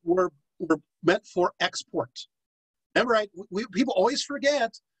warehouses were meant for export. Remember, people always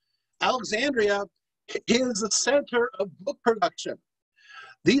forget Alexandria is the center of book production.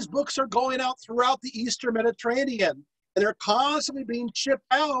 These books are going out throughout the Eastern Mediterranean, and they're constantly being shipped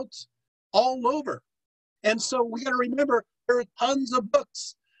out all over. And so we got to remember there are tons of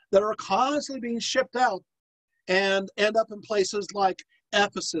books that are constantly being shipped out and end up in places like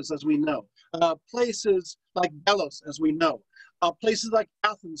Ephesus, as we know, places like Delos, as we know, places like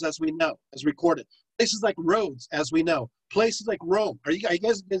Athens, as we know, as recorded, places like Rhodes, as we know, places like Rome. Are you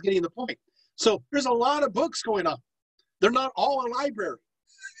guys getting the point? So there's a lot of books going on. They're not all a library,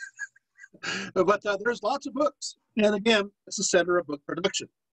 but there's lots of books. And again, it's the center of book production.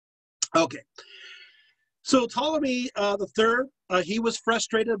 Okay. So Ptolemy the Third, he was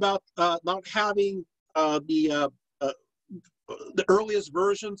frustrated about not having the earliest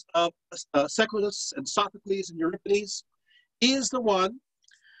versions of Secundus and Sophocles and Euripides. He is the one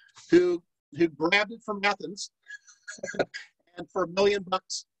who grabbed it from Athens, and for $1 million,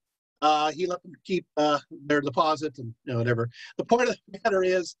 he let them keep their deposit and whatever. The point of the matter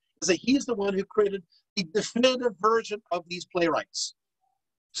is that he's the one who created the definitive version of these playwrights.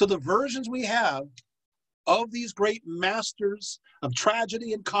 So the versions we have of these great masters of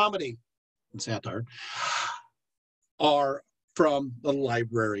tragedy and comedy and satire are from the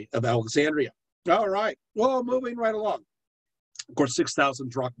Library of Alexandria. All right, well, moving right along. Of course,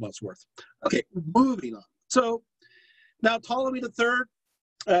 6,000 drachmas worth. Okay, moving on. So now Ptolemy III,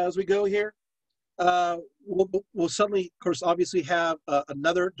 as we go here, we'll suddenly, of course, obviously have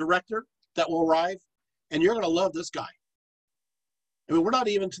another director that will arrive, and you're going to love this guy. I mean, we're not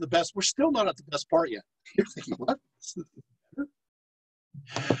even to the best. We're still not at the best part yet. You're thinking, what?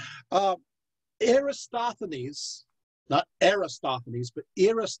 Aristophanes, not Aristophanes, but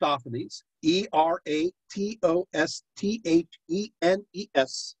Aristophanes,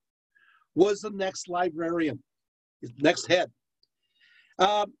 Eratosthenes, was the next librarian, his next head.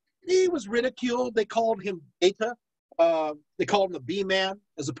 He was ridiculed. They called him Beta. They called him the B-man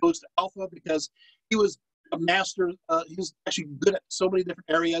as opposed to Alpha because he was a master. He was actually good at so many different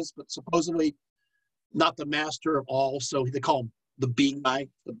areas, but supposedly not the master of all. So they call him the B guy,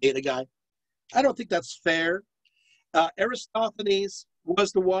 the Beta guy. I don't think that's fair. Aristophanes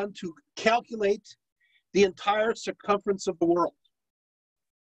was the one to calculate the entire circumference of the world.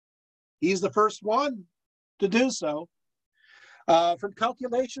 He's the first one to do so. From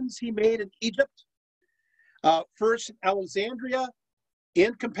calculations he made in Egypt, first in Alexandria,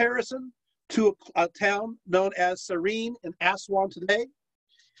 in comparison to a town known as Cyrene in Aswan today.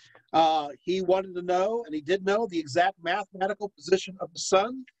 He wanted to know, and he did know, the exact mathematical position of the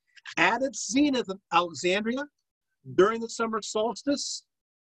sun at its zenith in Alexandria during the summer solstice.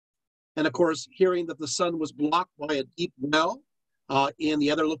 And of course, hearing that the sun was blocked by a deep well in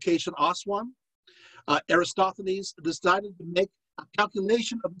the other location, Aswan, Aristophanes decided to make a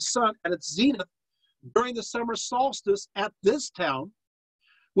calculation of the sun at its zenith during the summer solstice at this town,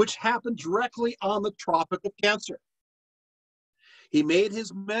 which happened directly on the Tropic of Cancer. He made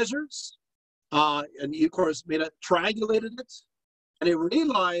his measures, and he, of course, triangulated it, and he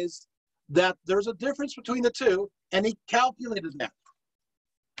realized that there's a difference between the two, and he calculated that.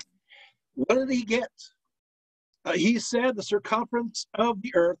 What did he get? He said the circumference of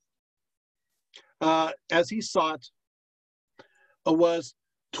the earth, as he saw it, was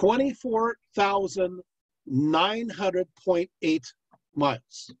 24,900.8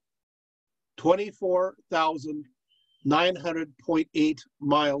 miles. 24,900.8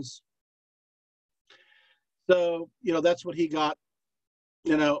 miles. So, that's what he got,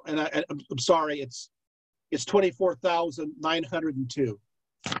 and I'm sorry, it's 24,902.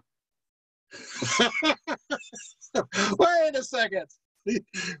 Wait a second.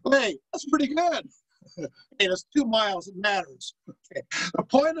 Wait, that's pretty good. Hey, that's 2 miles. It matters. Okay. The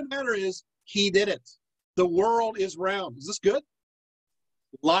point of the matter is, he did it. The world is round. Is this good?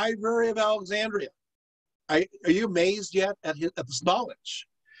 Library of Alexandria. Are you amazed yet at this knowledge?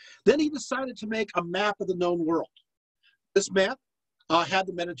 Then he decided to make a map of the known world. This map had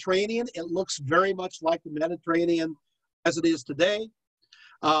the Mediterranean. It looks very much like the Mediterranean as it is today.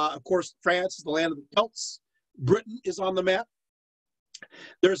 Of course, France is the land of the Celts. Britain is on the map.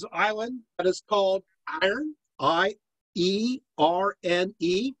 There's an island that is called Iron, I-E-R-N-E,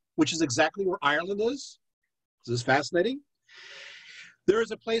 which is exactly where Ireland is. This is fascinating. There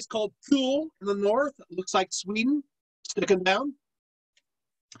is a place called Thule in the north. It looks like Sweden, sticking down.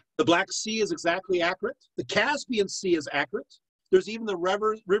 The Black Sea is exactly accurate. The Caspian Sea is accurate. There's even the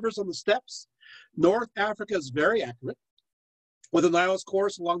rivers on the steppes. North Africa is very accurate, with the Nile's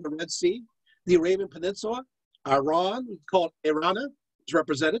course along the Red Sea. The Arabian Peninsula, Iran, called Irana, is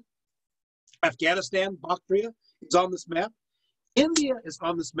represented. Afghanistan, Bactria, is on this map. India is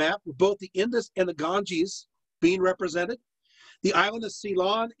on this map, with both the Indus and the Ganges being represented. The island of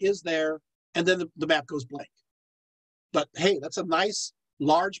Ceylon is there, and then the map goes blank. But hey, that's a nice,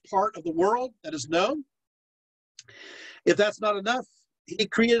 large part of the world that is known. If that's not enough, he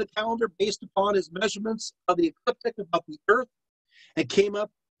created a calendar based upon his measurements of the ecliptic about the Earth and came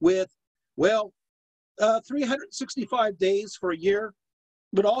up with, well, 365 days for a year,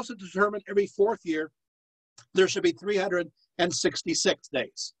 but also determined every fourth year there should be 366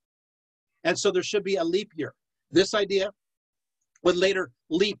 days. And so there should be a leap year. This idea would later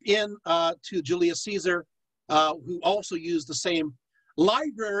leap in to Julius Caesar, who also used the same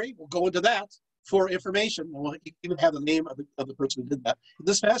library. We'll go into that for information. We'll even have the name of the person who did that.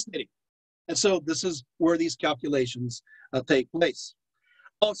 This is fascinating. And so this is where these calculations take place.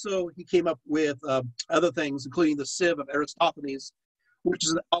 Also, he came up with other things, including the sieve of Aristophanes, which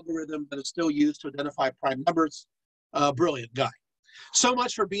is an algorithm that is still used to identify prime numbers. Brilliant guy. So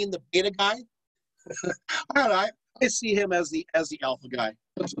much for being the beta guy. I see him as the alpha guy.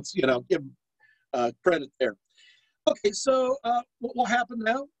 Let's, give him credit there. Okay, so what will happen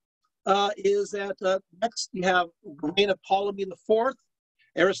now is that next you have the reign of Ptolemy IV.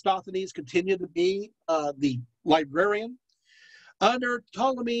 Aristophanes continued to be the librarian. Under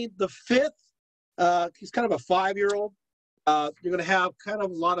Ptolemy V, he's kind of a 5-year-old. You're going to have kind of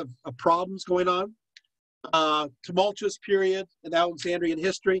a lot of problems going on. Tumultuous period in Alexandrian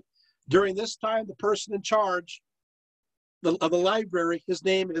history. During this time, the person in charge of the library, his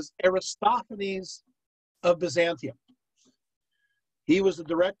name is Aristophanes of Byzantium. He was the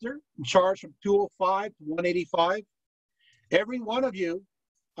director in charge from 205 to 185. Every one of you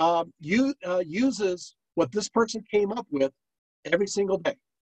uses what this person came up with every single day.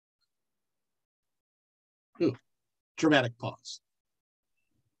 Ooh, dramatic pause.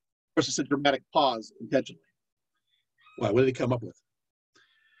 Of course, it's a dramatic pause intentionally. Why? What did he come up with?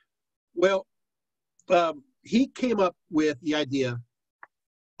 Well, he came up with the idea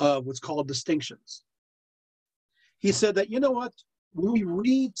of what's called distinctions. He said that, you know what? When we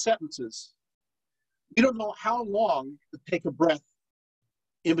read sentences, we don't know how long to take a breath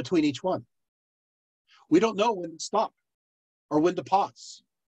in between each one. We don't know when to stop or when to pause.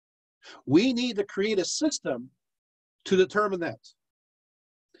 We need to create a system to determine that.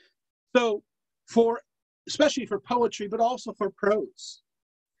 So especially for poetry, but also for prose.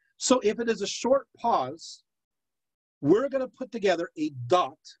 So if it is a short pause, we're going to put together a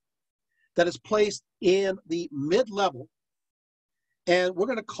dot that is placed in the mid-level, and we're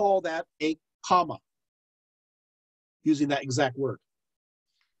going to call that a comma, using that exact word.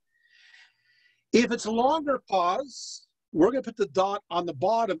 If it's a longer pause, we're going to put the dot on the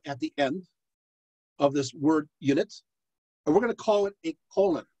bottom at the end of this word unit, and we're going to call it a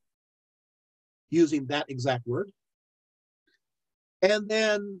colon, using that exact word. And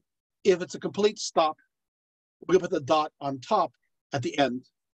then if it's a complete stop, we're going to put the dot on top at the end,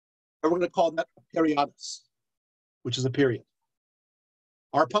 and we're going to call that a periodus, which is a period.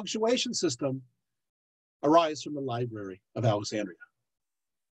 Our punctuation system arises from the Library of Alexandria.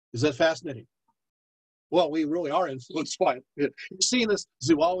 Is that fascinating? Well, we really are influenced by it. You're seeing this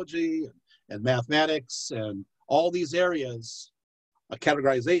zoology and mathematics and all these areas, a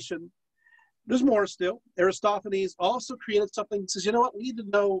categorization. There's more still. Aristophanes also created something that says, you know what, we need to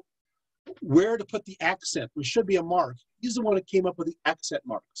know where to put the accent. There should be a mark. He's the one that came up with the accent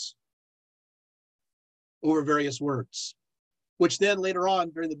marks over various words, which then later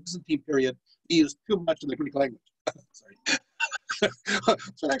on during the Byzantine period, he used too much in the Greek language. Sorry.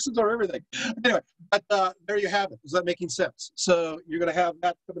 So accents are everything. Anyway, but there you have it. Is that making sense? So you're going to have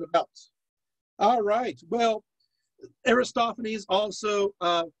that coming about. All right. Well, Aristophanes also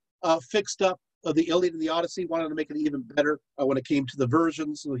fixed up the Iliad and the Odyssey, wanted to make it even better when it came to the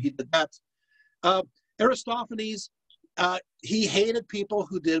versions, so he did that. Aristophanes, he hated people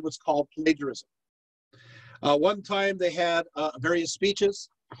who did what's called plagiarism. One time they had various speeches,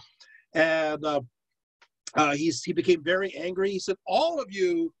 and he became very angry. He said, all of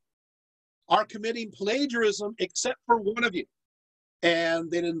you are committing plagiarism except for one of you. And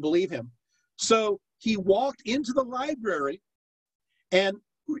they didn't believe him. So he walked into the library and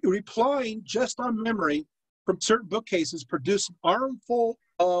replying just on memory from certain bookcases produced an armful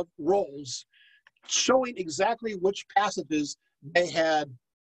of rolls showing exactly which passages they had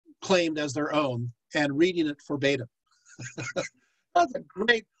claimed as their own and reading it verbatim. That's a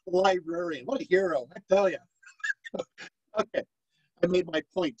great librarian. What a hero, I tell you. Okay, I made my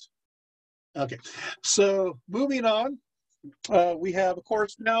point. Okay, so moving on, we have, of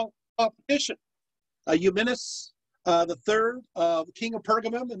course, now competition. Eumenes the third, the king of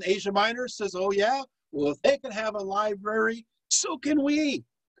Pergamum in Asia Minor, says, oh yeah, well, if they can have a library, so can we.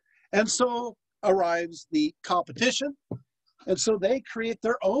 And so arrives the competition. And so they create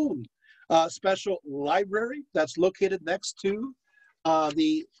their own special library that's located next to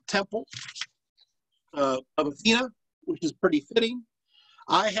the temple of Athena, which is pretty fitting.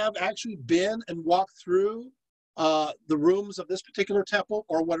 I have actually been and walked through the rooms of this particular temple,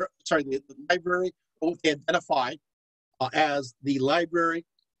 or what? Sorry, the library, what they identify as the library,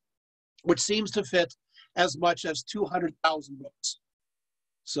 which seems to fit as much as 200,000 books.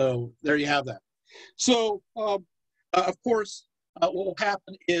 So there you have that. So of course, what will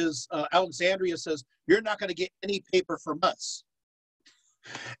happen is Alexandria says, you're not going to get any paper from us.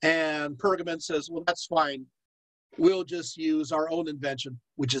 And Pergamon says, well, that's fine. We'll just use our own invention,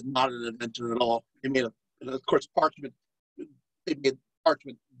 which is not an invention at all. They made of course, parchment. They made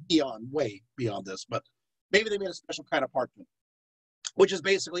parchment way beyond this, but maybe they made a special kind of parchment, which is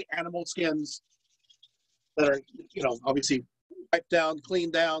basically animal skins that are, obviously wiped down,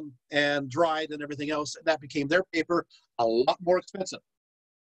 cleaned down, and dried and everything else. And that became their paper, a lot more expensive.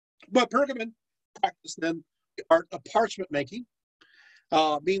 But Pergamon practiced then the art of parchment making.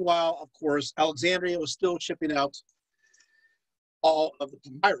 Meanwhile, of course, Alexandria was still shipping out all of the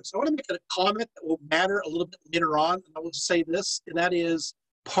papyrus. I want to make a comment that will matter a little bit later on. And I will say this, and that is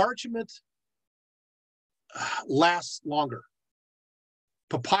parchment lasts longer.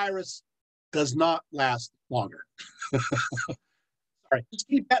 Papyrus does not last longer. All right, just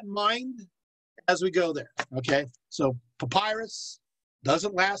keep that in mind as we go there, okay? So papyrus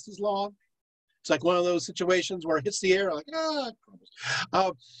doesn't last as long. It's like one of those situations where it hits the air, like,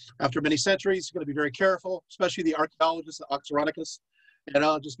 after many centuries, you're going to be very careful, especially the archaeologists, the Oxyrhynchus, and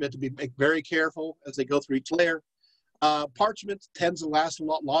I'll just have to be very careful as they go through each layer. Parchment tends to last a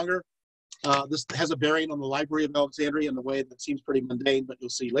lot longer. This has a bearing on the Library of Alexandria in a way that seems pretty mundane, but you'll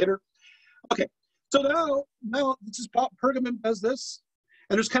see later. Okay, so now this is Pergamon does this,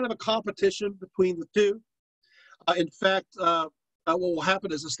 and there's kind of a competition between the two. In fact, what will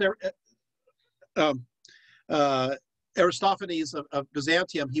happen is Aristophanes of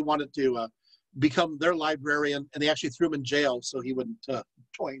Byzantium, he wanted to become their librarian, and they actually threw him in jail so he wouldn't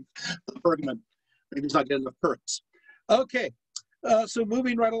join the Pergamon. Maybe he's not getting enough perks. Okay, so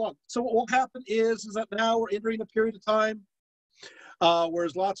moving right along. So what will happen is that now we're entering a period of time where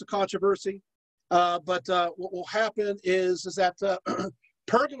there's lots of controversy. But what will happen is that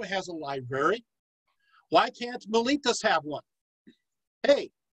Pergamon has a library. Why can't Miletus have one?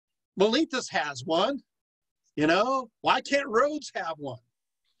 Hey, Miletus has one. Why can't Rhodes have one?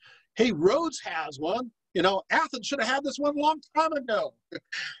 Hey, Rhodes has one. Athens should have had this one a long time ago.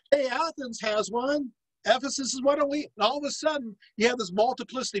 Hey, Athens has one. Ephesus is, why don't we? And all of a sudden, you have this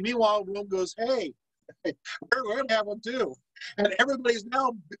multiplicity. Meanwhile, Rome goes, hey, we're going to have one too. And everybody's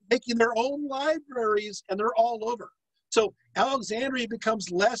now making their own libraries, and they're all over. So Alexandria becomes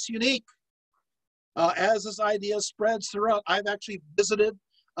less unique as this idea spreads throughout. I've actually visited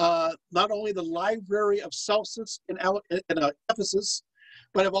not only the Library of Celsus in Ephesus,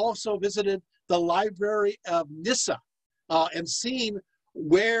 but I've also visited the Library of Nyssa and seen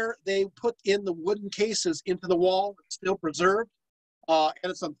where they put in the wooden cases into the wall. It's still preserved, and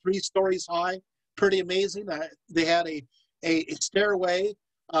it's on 3 stories high. Pretty amazing. They had a stairway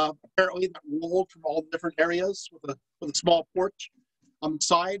apparently that rolled from all different areas with a small porch on the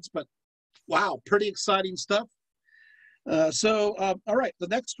sides. But wow, pretty exciting stuff. All right, the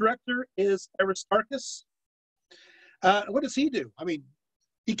next director is Aristarchus. What does he do? I mean,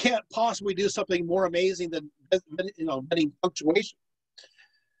 he can't possibly do something more amazing than inventing punctuation.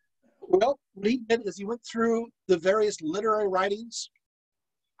 Well, what he did is he went through the various literary writings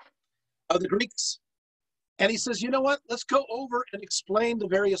of the Greeks, and he says, you know what? Let's go over and explain the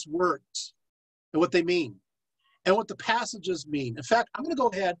various words and what they mean and what the passages mean. In fact, I'm going to go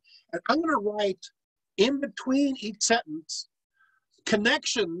ahead and I'm going to write in between each sentence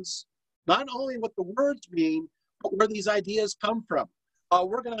connections, not only what the words mean, but where these ideas come from.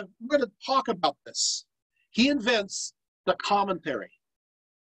 We're going to talk about this. He invents the commentary.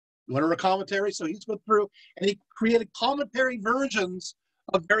 You want to read a commentary? So he's went through and he created commentary versions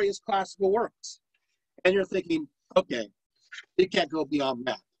of various classical works. And you're thinking, okay, You can't go beyond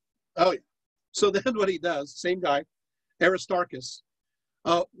that. Oh, yeah. So then what he does, same guy, Aristarchus,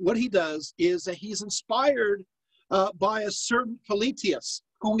 what he does is that he's inspired by a certain Politius,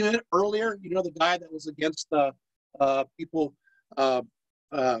 who we met earlier, you know, the guy that was against people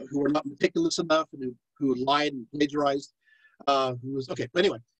who were not meticulous enough and who lied and plagiarized, who was, okay, but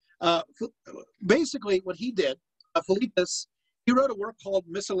anyway, basically what he did, Politius, he wrote a work called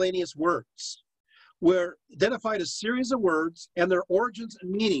Miscellaneous Words, where identified a series of words and their origins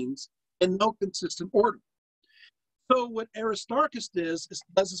and meanings in no consistent order. So what Aristarchus does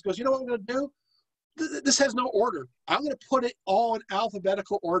is goes, you know what I'm going to do? This has no order. I'm going to put it all in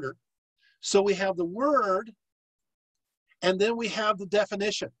alphabetical order. So we have the word, and then we have the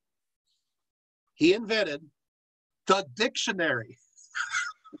definition. He invented the dictionary.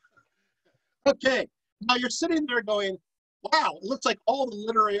 Okay, now you're sitting there going, wow, it looks like all the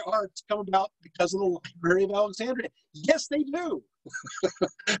literary arts come about because of the Library of Alexandria. Yes, they do.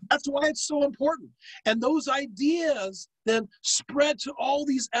 That's why it's so important. And those ideas then spread to all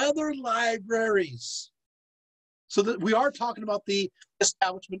these other libraries. So that we are talking about the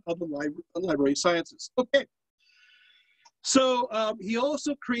establishment of the library of sciences. Okay. So he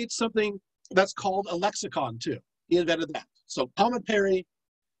also creates something that's called a lexicon too. He invented that. So commentary,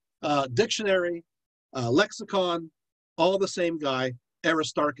 dictionary, lexicon, all the same guy,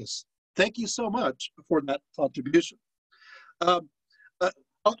 Aristarchus. Thank you so much for that contribution. I'm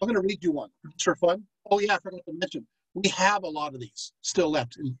going to read you one just for fun. Oh yeah, I forgot to mention, we have a lot of these still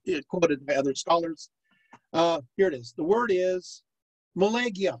left, quoted by other scholars. Here it is. The word is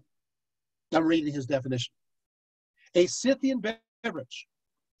Malagia. I'm reading his definition. A Scythian beverage.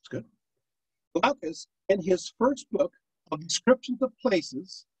 It's good. Glaucus, in his first book of descriptions of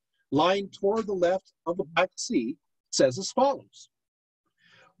places lying toward the left of the Black Sea, says as follows.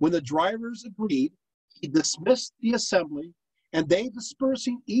 When the drivers agreed, he dismissed the assembly, and they,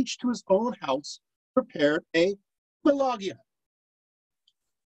 dispersing each to his own house, prepared a Malagia.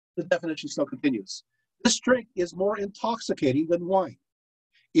 The definition still continues. This drink is more intoxicating than wine.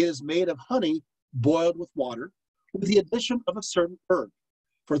 It is made of honey boiled with water, with the addition of a certain herb.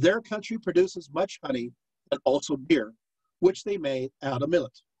 For their country produces much honey and also beer, which they made out of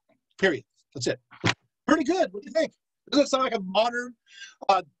millet. Period. That's it. Pretty good. What do you think? Doesn't it sound like a modern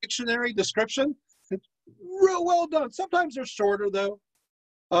dictionary description? It's real well done. Sometimes they're shorter, though.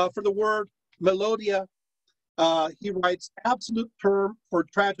 For the word melodia, he writes absolute term for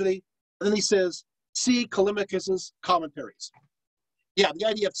tragedy, and then he says, see Callimachus's commentaries. Yeah, the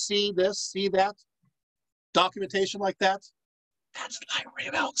idea of see this, see that, documentation like that, that's the Library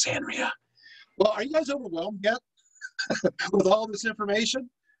of Alexandria. Well, are you guys overwhelmed yet with all this information?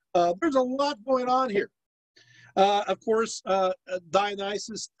 There's a lot going on here. Of course,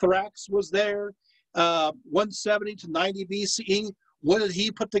 Dionysius Thrax was there, 170 to 90 BCE. What did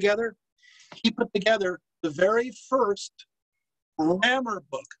he put together? He put together the very first grammar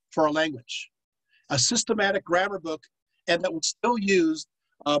book for a language, a systematic grammar book, and that was still used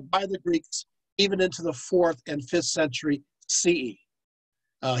by the Greeks even into the 4th and 5th century CE.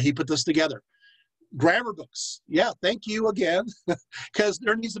 He put this together. Grammar books. Yeah, thank you again, because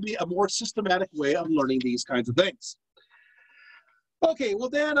there needs to be a more systematic way of learning these kinds of things. Okay, well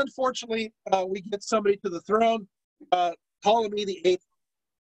then, unfortunately, we get somebody to the throne, Ptolemy VIII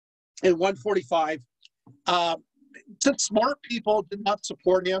in 145. Since smart people did not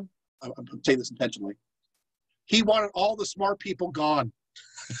support him, I'm saying this intentionally, he wanted all the smart people gone.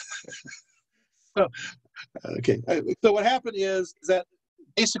 So, okay, so what happened is that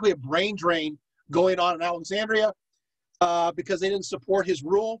basically a brain drain going on in Alexandria because they didn't support his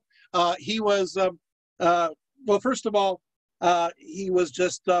rule. He was, well, first of all, he was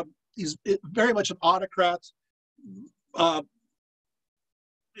just, he's very much an autocrat,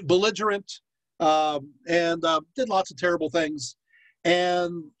 belligerent, and did lots of terrible things.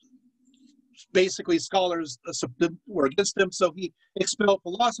 And basically scholars were against him, so he expelled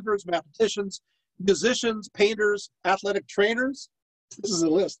philosophers, mathematicians, musicians, painters, athletic trainers. This is a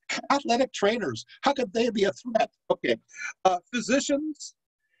list. Athletic trainers. How could they be a threat? Okay. Physicians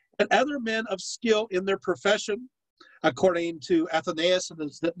and other men of skill in their profession, according to Athenaeus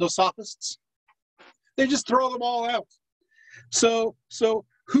and the Sophists. They just throw them all out. So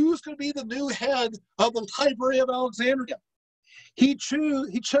who's going to be the new head of the Library of Alexandria? He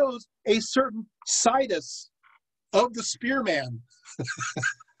chose a certain Sidus of the spearman.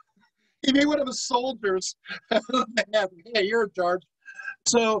 He made one of his soldiers. Hey, you're in charge.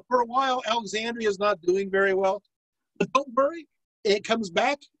 So for a while, Alexandria is not doing very well. But don't worry, it comes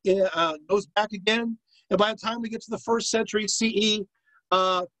back, goes back again. And by the time we get to the 1st century CE,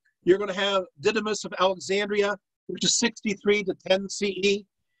 you're going to have Didymus of Alexandria which is 63 to 10 CE.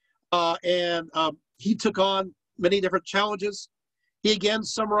 He took on many different challenges. He again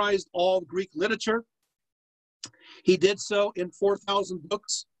summarized all Greek literature. He did so in 4,000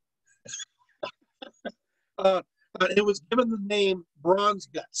 books. It was given the name Bronze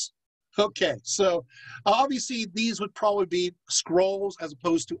Guts. Okay, so obviously these would probably be scrolls as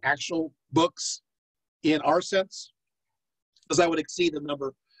opposed to actual books in our sense, because that would exceed the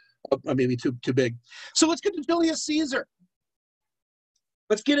number of maybe too big. So let's get to Julius Caesar.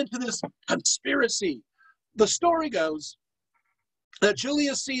 Let's get into this conspiracy. The story goes that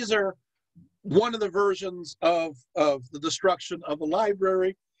Julius Caesar, one of the versions of the destruction of the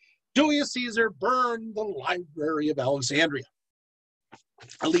library, Julius Caesar burned the Library of Alexandria.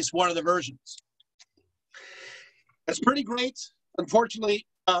 At least one of the versions. It's pretty great. Unfortunately,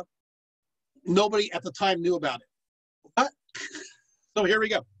 nobody at the time knew about it. So here we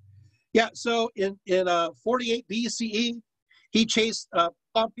go. Yeah, so in 48 BCE, he chased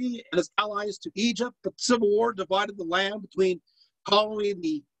Pompey and his allies to Egypt. The Civil War divided the land between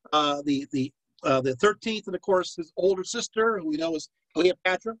Ptolemy the 13th, and of course his older sister, who we know as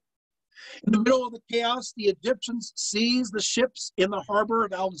Cleopatra. In the middle of the chaos, the Egyptians seized the ships in the harbor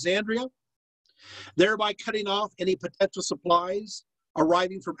of Alexandria, thereby cutting off any potential supplies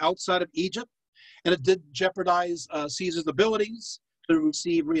arriving from outside of Egypt. And it did jeopardize Caesar's abilities to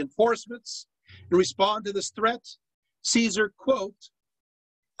receive reinforcements. In response to this threat, Caesar, quote,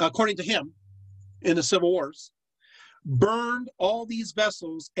 according to him, in the Civil Wars, burned all these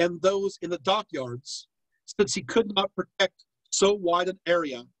vessels and those in the dockyards, since he could not protect so wide an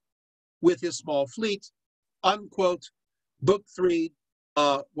area with his small fleet, unquote, Book 3,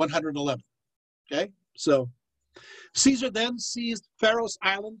 111. Okay, so Caesar then seized Pharos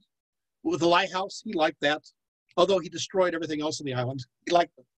Island with the lighthouse. He liked that, although he destroyed everything else on the island. He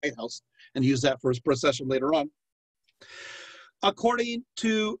liked the lighthouse and used that for his procession later on. According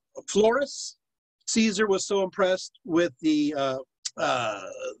to Florus, Caesar was so impressed with the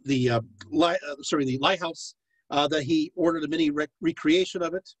lighthouse that he ordered a mini recreation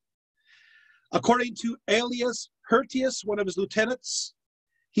of it. According to Aelius Hirtius, one of his lieutenants,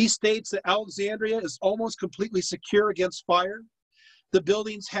 he states that Alexandria is almost completely secure against fire. The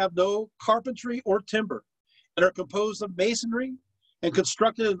buildings have no carpentry or timber and are composed of masonry and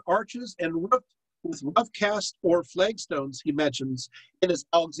constructed in arches and roofed with rough cast or flagstones, he mentions in his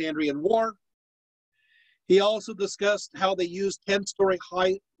Alexandrian War. He also discussed how they used 10-story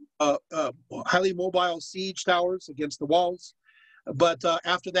highly mobile siege towers against the walls. But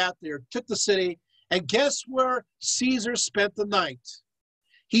after that, they took the city. And guess where Caesar spent the night?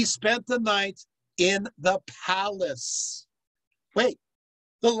 He spent the night in the palace. Wait,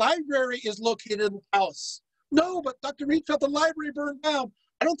 the library is located in the palace. No, but Dr. Rietveld, the library burned down.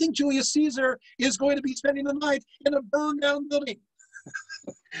 I don't think Julius Caesar is going to be spending the night in a burned down building.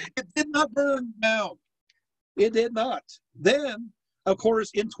 It did not burn down. It did not. Then, of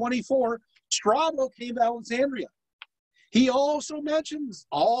course, in 24, Strabo came to Alexandria. He also mentions,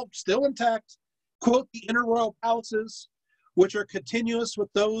 all still intact, quote, the inner royal palaces, which are continuous with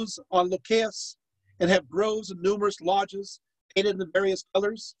those on Lucaeus and have groves and numerous lodges painted in various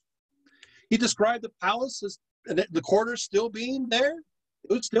colors. He described the palace as the quarters still being there.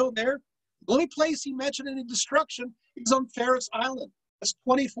 It was still there. The only place he mentioned any destruction is on Pharos Island. That's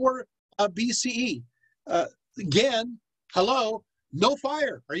 24 BCE. Again, hello, no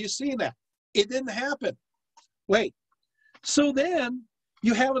fire. Are you seeing that? It didn't happen. Wait. So then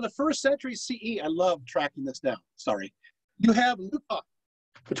you have in the 1st century CE, I love tracking this down, sorry. You have Lucan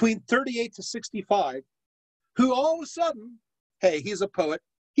between 38 to 65, who all of a sudden, hey, he's a poet,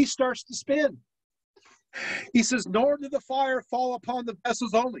 he starts to spin. He says, nor did the fire fall upon the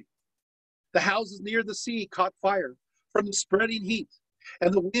vessels only. The houses near the sea caught fire from the spreading heat,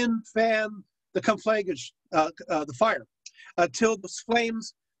 and the wind fanned the conflagration, the fire, till the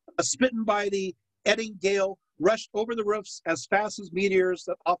flames, smitten by the eddying gale, rushed over the roofs as fast as meteors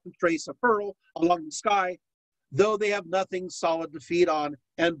that often trace a furrow along the sky, though they have nothing solid to feed on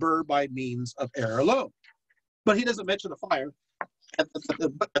and burn by means of air alone. But he doesn't mention the fire at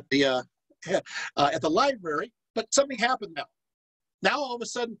the library. But something happened now. Now all of a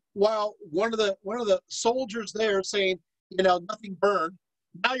sudden, while one of the soldiers there saying, you know, nothing burned,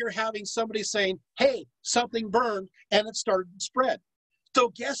 now you're having somebody saying, hey, something burned, and it started to spread. So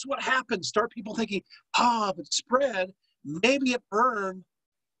guess what happened? Start people thinking, if it spread, maybe it burned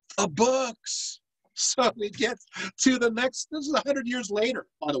the books. So we get to the next, this is 100 years later,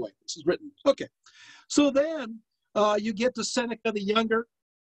 by the way, this is written. Okay, so then you get to Seneca the Younger,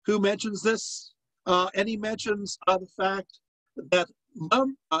 who mentions this, and he mentions the fact that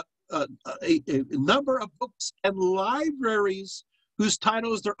a number of books and libraries whose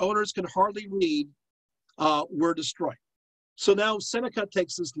titles their owners can hardly read were destroyed. So now Seneca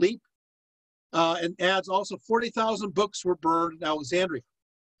takes this leap and adds also 40,000 books were burned in Alexandria.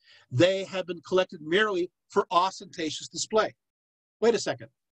 They had been collected merely for ostentatious display. Wait a second,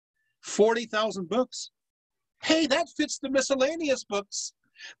 40,000 books? Hey, that fits the miscellaneous books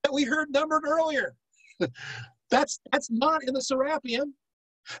that we heard numbered earlier. That's not in the Serapeum.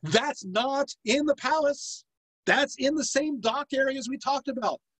 That's not in the palace. That's in the same dock areas we talked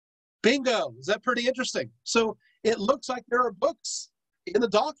about. Bingo. Is that pretty interesting? So it looks like there are books in the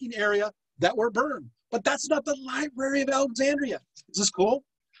docking area that were burned, but that's not the Library of Alexandria. Is this cool?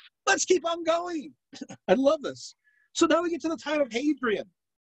 Let's keep on going. I love this. So now we get to the time of Hadrian.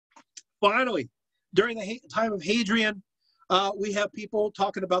 Finally, during the time of Hadrian, we have people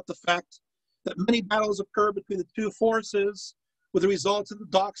talking about the fact that many battles occurred between the two forces, with the results of the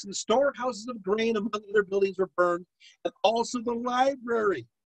docks and storehouses of grain among other buildings were burned, and also the library.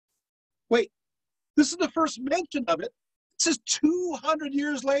 Wait, this is the first mention of it. This is 200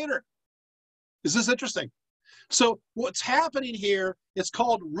 years later. Is this interesting? So what's happening here is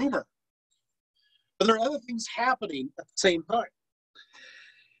called rumor. But there are other things happening at the same time.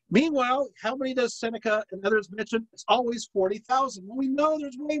 Meanwhile, how many does Seneca and others mention? It's always 40,000. Well, we know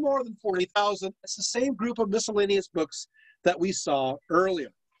there's way more than 40,000. It's the same group of miscellaneous books that we saw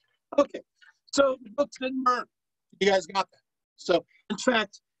earlier. Okay, so the books didn't burn. You guys got that. So, in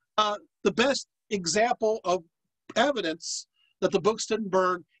fact, the best example of evidence that the books didn't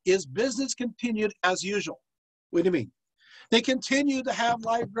burn is business continued as usual. What do you mean? They continue to have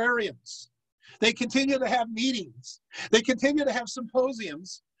librarians. They continue to have meetings. They continue to have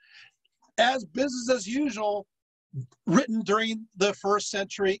symposiums as business as usual, written during the 1st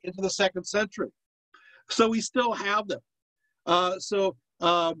century into the 2nd century. So we still have them. So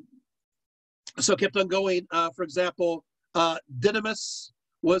kept on going. For example, Didymus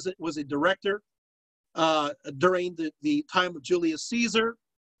was a director during the time of Julius Caesar,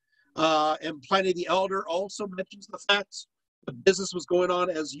 and Pliny the Elder also mentions the fact that business was going on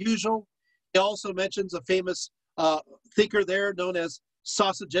as usual. He also mentions a famous thinker there known as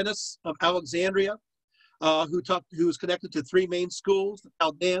Sosigenes of Alexandria, who was connected to 3 main schools: the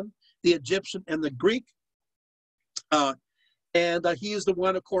Chaldean, the Egyptian, and the Greek. And he is the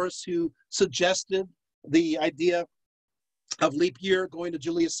one, of course, who suggested the idea of leap year going to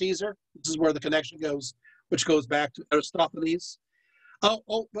Julius Caesar. This is where the connection goes, which goes back to Aristophanes. Well,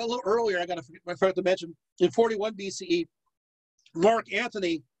 a little earlier, I forgot to mention, in 41 BCE, Mark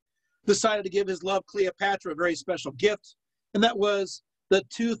Antony decided to give his love Cleopatra a very special gift, and that was the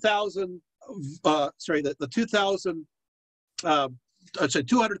 200,000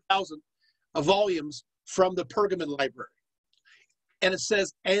 volumes from the Pergamon library. And it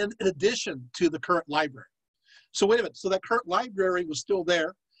says, and in addition to the current library. So wait a minute, so that current library was still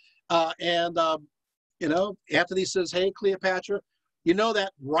there. Antony says, hey, Cleopatra, you know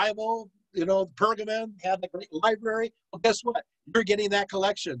that rival, Pergamon had a great library? Well, guess what? You're getting that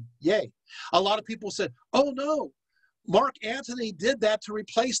collection. Yay. A lot of people said, oh no, Mark Antony did that to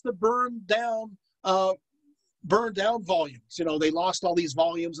replace the burned down volumes. They lost all these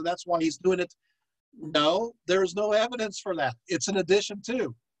volumes, and that's why he's doing it. No, there's no evidence for that. It's an addition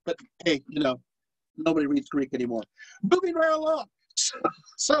too. But hey, nobody reads Greek anymore. Moving right along.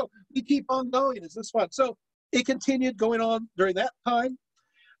 So we keep on going. Is this fun? So it continued going on during that time.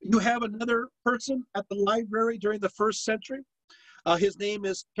 You have another person at the library during the 1st century. His name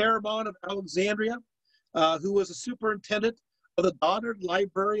is Chaeremon of Alexandria, who was a superintendent of the Goddard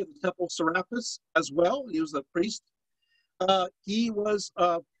Library of the Temple of Serapis as well. He was a priest. He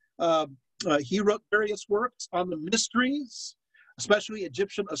wrote various works on the mysteries, especially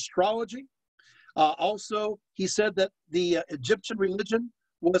Egyptian astrology. Also, he said that the Egyptian religion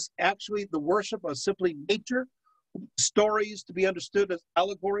was actually the worship of simply nature, stories to be understood as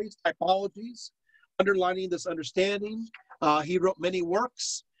allegories, typologies, underlining this understanding. He wrote many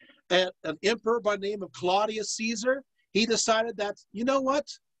works. And an emperor by the name of Claudius Caesar, he decided that, you know what?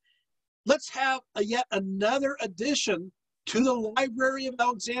 Let's have yet another addition to the Library of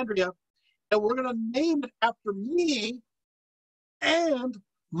Alexandria, and we're going to name it after me, and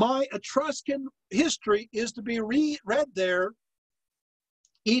my Etruscan history is to be read there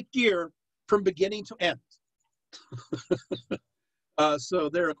each year from beginning to end. So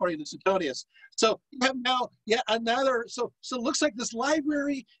there, according to Suetonius. So you have now yet another, so it looks like this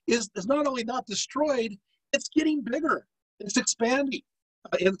library is not only not destroyed, it's getting bigger. It's expanding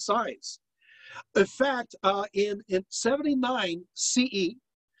in size. In fact, in 79 CE,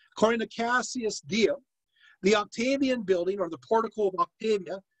 according to Cassius Dio, the Octavian building, or the portico of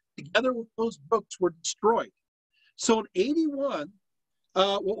Octavia, together with those books, were destroyed. So in 81,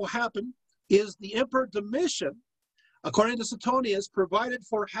 what will happen is the Emperor Domitian, according to Suetonius, provided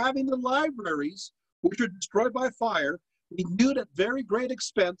for having the libraries, which were destroyed by fire, renewed at very great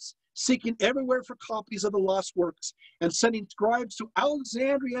expense, seeking everywhere for copies of the lost works, and sending scribes to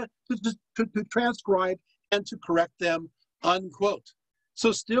Alexandria to transcribe and to correct them, unquote.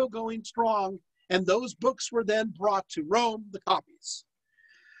 So still going strong, and those books were then brought to Rome, the copies.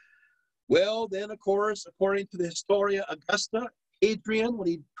 Well, then, of course, according to the Historia Augusta, Hadrian, when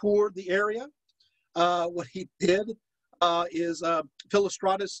he toured the area, what he did is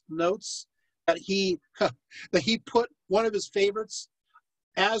Philostratus notes that he put one of his favorites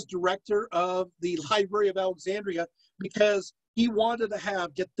as director of the Library of Alexandria because he wanted to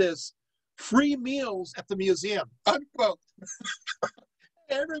have, get this, free meals at the museum, unquote.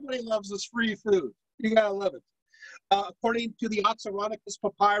 Everybody loves this free food. You gotta love it. According to the Oxyrhynchus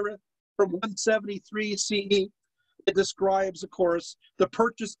Papyrus from 173 CE, it describes, of course, the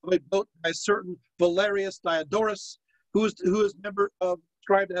purchase of a boat by a certain Valerius Diodorus, who is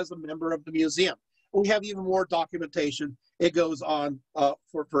described as a member of the museum. We have even more documentation. It goes on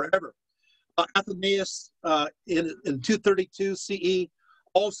for forever. Athenaeus in 232 CE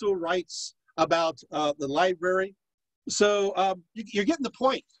also writes about the library. So you're getting the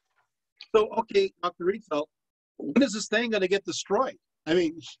point. So, okay, Dr. Rietveld, when is this thing going to get destroyed? I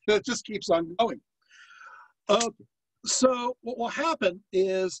mean, it just keeps on going. So what will happen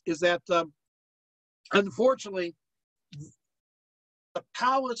is that, unfortunately, the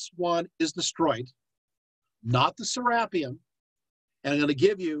palace one is destroyed, not the Serapeum. And I'm going to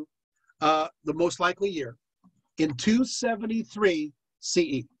give you the most likely year, in 273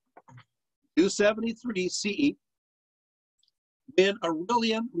 CE. 273 CE, when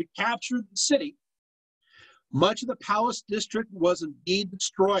Aurelian recaptured the city, much of the palace district was indeed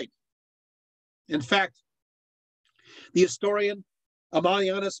destroyed. In fact, the historian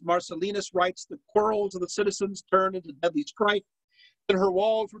Amalianus Marcellinus writes the quarrels of the citizens turned into deadly strife, and her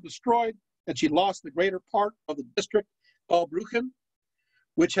walls were destroyed, and she lost the greater part of the district called Bruchen,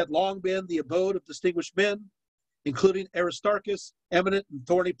 which had long been the abode of distinguished men, including Aristarchus, eminent in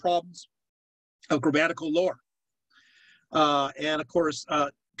thorny problems of grammatical lore. And of course,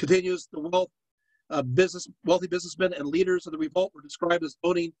 continues, the wealthy businessmen and leaders of the revolt were described as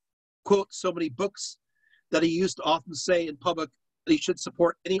owning, quote, so many books that he used to often say in public that he should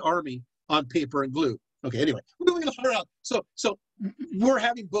support any army on paper and glue. Okay, anyway, we're moving around. So we're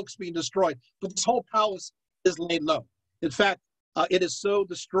having books being destroyed, but this whole palace is laid low. In fact, it is so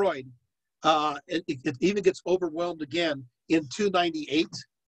destroyed, it even gets overwhelmed again in 298,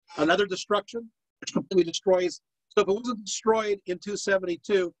 another destruction, which completely destroys. So if it wasn't destroyed in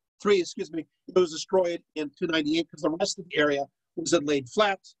 272, it was destroyed in 298 because the rest of the area was then laid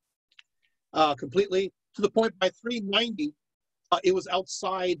flat completely, to the point by 390, it was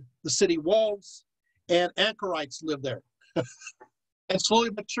outside the city walls, and anchorites lived there. And slowly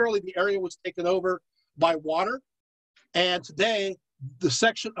but surely, the area was taken over by water, and today, the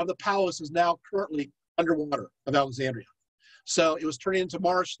section of the palace is now currently underwater of Alexandria. So it was turning into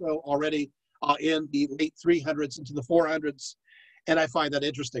marsh, though, already in the late 300s into the 400s, and I find that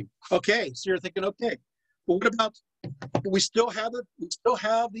interesting. Okay, so you're thinking, okay, well, what about, we still have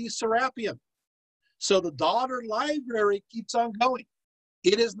the Serapeum. So the daughter library keeps on going.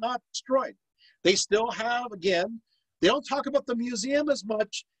 It is not destroyed. They still have, again, they don't talk about the museum as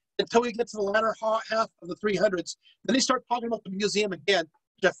much until we get to the latter half of the 300s. Then they start talking about the museum again,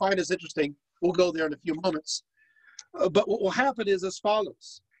 which I find is interesting. We'll go there in a few moments. But what will happen is as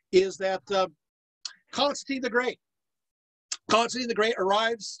follows, is that Constantine the Great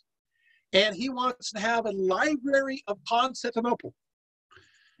arrives, and he wants to have a library of Constantinople.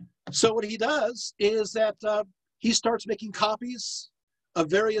 So what he does is that he starts making copies of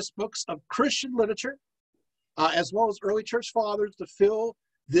various books of Christian literature, as well as early church fathers, to fill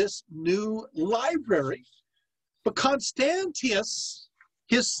this new library. But Constantius,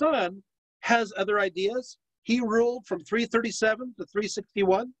 his son, has other ideas. He ruled from 337 to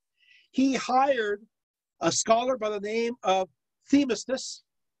 361. He hired a scholar by the name of Themistus,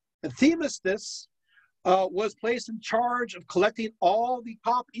 and Themistus was placed in charge of collecting all the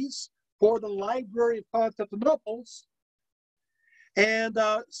copies for the Library of Constantinople. And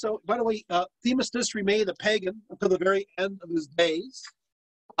so, by the way, Themistus remained a pagan until the very end of his days,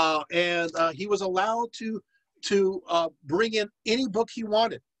 and he was allowed to bring in any book he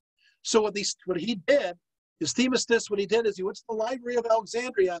wanted. So what he did is Themistus, what he did is he went to the Library of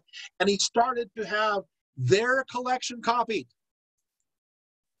Alexandria, and he started to have their collection copied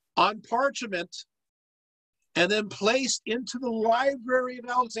on parchment and then placed into the Library of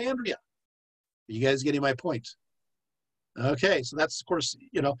Alexandria. Are you guys getting my point? Okay, so that's, of course,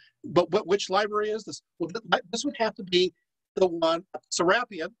 you know, but which library is this? Well, this would have to be the one at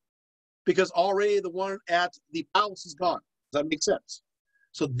Serapeum, because already the one at the palace is gone. Does that make sense?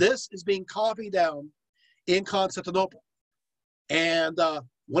 So this is being copied down in Constantinople. And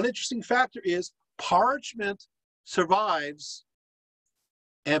one interesting factor is parchment survives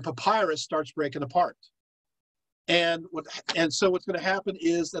and papyrus starts breaking apart. And so what's going to happen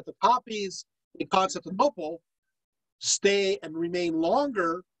is that the copies in Constantinople stay and remain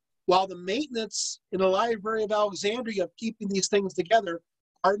longer, while the maintenance in the Library of Alexandria of keeping these things together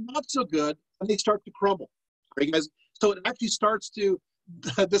are not so good, and they start to crumble. Right, guys? So it actually starts to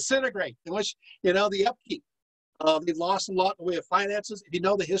disintegrate, in which, you know, the upkeep. They've lost a lot in the way of finances. If you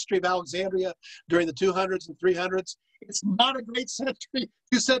know the history of Alexandria during the 200s and 300s, it's not a great century,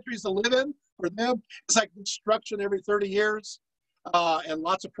 2 centuries to live in for them. It's like construction every 30 years and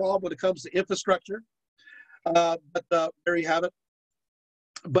lots of problems when it comes to infrastructure. But there you have it.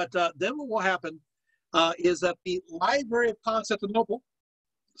 But then what will happen is that the Library of Constantinople,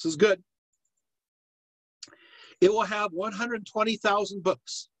 this is good, it will have 120,000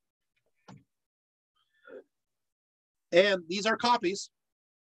 books. And these are copies,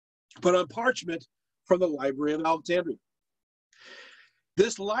 but on parchment from the Library of Alexandria.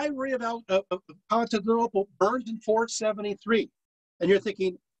 This Library of Constantinople burned in 473. And you're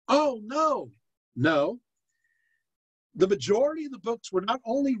thinking, oh, no. No. The majority of the books were not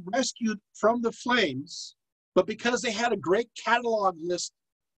only rescued from the flames, but because they had a great catalog list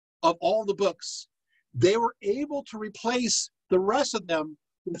of all the books, they were able to replace the rest of them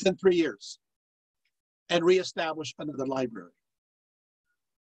within 3 years and reestablish another library.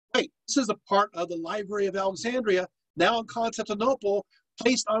 Wait, this is a part of the Library of Alexandria, now in Constantinople,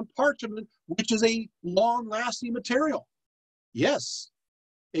 placed on parchment, which is a long-lasting material. Yes,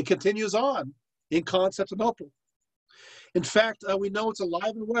 it continues on in Constantinople. In fact, we know it's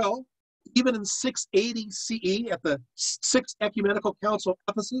alive and well. Even in 680 CE, at the Sixth Ecumenical Council of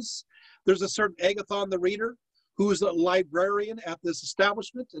Ephesus, there's a certain Agathon the Reader, who was a librarian at this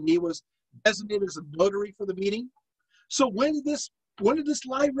establishment, and he was designated as a notary for the meeting. So when did this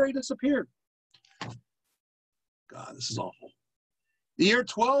library disappear? God, this is awful. The year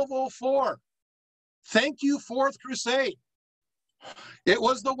 1204. Thank you, Fourth Crusade. It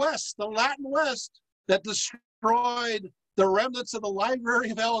was the West, the Latin West, that destroyed the remnants of the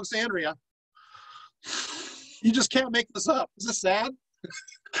Library of Alexandria. You just can't make this up. Is this sad?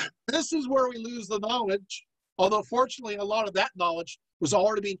 This is where we lose the knowledge, although fortunately a lot of that knowledge was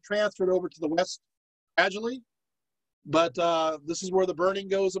already being transferred over to the West gradually. But this is where the burning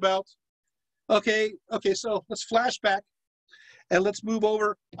goes about. Okay, so let's flash back and let's move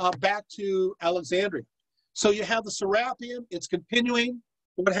over back to Alexandria. So you have the Serapeum, it's continuing.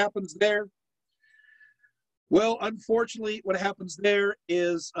 What happens there? Well, unfortunately, what happens there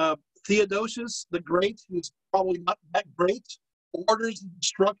is Theodosius the Great, who's probably not that great, orders the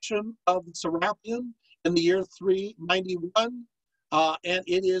destruction of the Serapeum in the year 391, and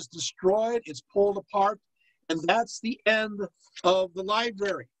it is destroyed, it's pulled apart, and that's the end of the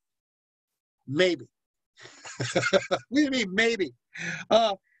library. Maybe. What do you mean, maybe?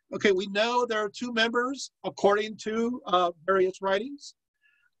 Okay, we know there are 2 members, according to various writings.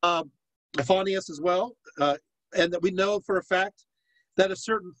 Aphanius as well, and that we know for a fact that a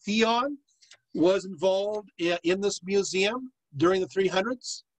certain Theon was involved in this museum during the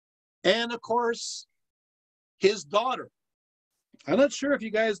 300s, and of course his daughter. I'm not sure if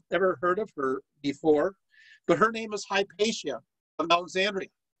you guys ever heard of her before, but her name is Hypatia of Alexandria.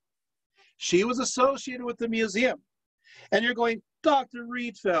 She was associated with the museum, and you're going, Dr.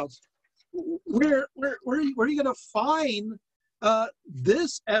 Rietveld, where are you going to find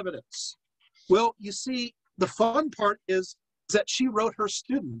this evidence? Well, you see, the fun part is that she wrote her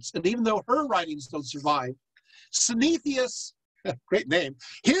students, and even though her writings don't survive, Synesius, great name,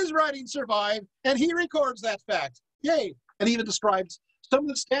 his writings survive, and he records that fact. Yay! And even describes some of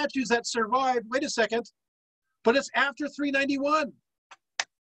the statues that survived. Wait a second, but it's after 391.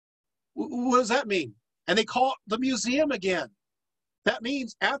 What does that mean? And they call it the museum again. That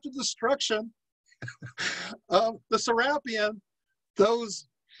means after the destruction of the Serapeum, those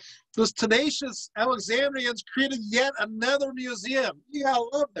tenacious Alexandrians created yet another museum. You gotta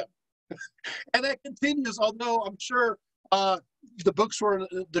love them. And that continues, although I'm sure the books were in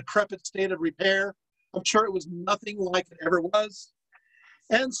a decrepit state of repair. I'm sure it was nothing like it ever was.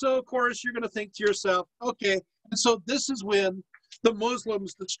 And so, of course, you're going to think to yourself, okay, and so this is when the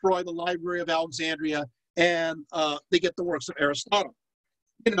Muslims destroy the Library of Alexandria and they get the works of Aristotle.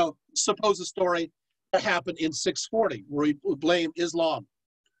 You know, suppose a story That happened in 640, where we blame Islam.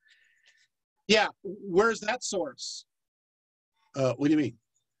 Yeah, where's that source? What do you mean?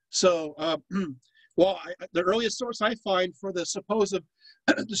 So, well, the earliest source I find for the supposed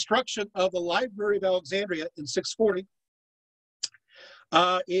destruction of the Library of Alexandria in 640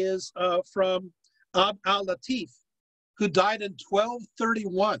 is from Abd al-Latif, who died in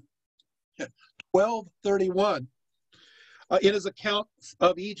 1231. 1231, in his account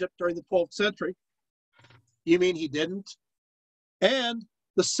of Egypt during the 12th century. You mean he didn't? And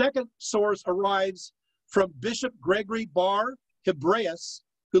the second source arrives from Bishop Gregory Bar Hebraeus,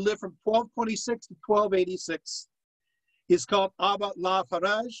 who lived from 1226 to 1286. He's called Abba la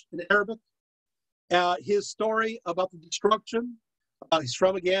Faraj in Arabic. His story about the destruction, he's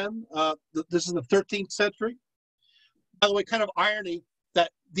from again, this is the 13th century. By the way, kind of irony that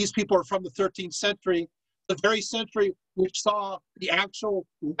these people are from the 13th century, the very century which saw the actual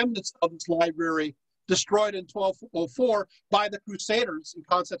remnants of this library destroyed in 1204 by the Crusaders in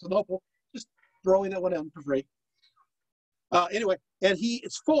Constantinople, just throwing that one in for free. Anyway, and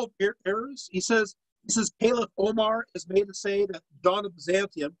it's full of errors. He says Caliph Omar is made to say that John of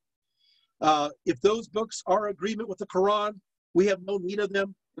Byzantium, if those books are in agreement with the Quran, we have no need of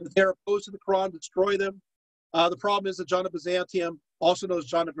them. And if they're opposed to the Quran, destroy them. The problem is that John of Byzantium, also known as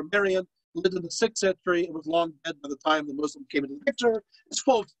John of Grammarian, lived in the 6th century and was long dead by the time the Muslim came into the picture. It's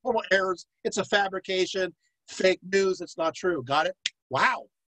full of total errors. It's a fabrication, fake news. It's not true. Got it? Wow.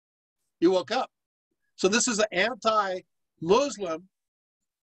 You woke up. So this is an anti-Muslim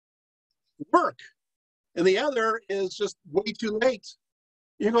work. And the other is just way too late.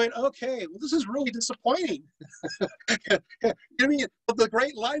 You're going, okay, well, this is really disappointing. You mean the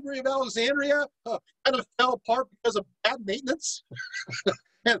great Library of Alexandria kind of fell apart because of bad maintenance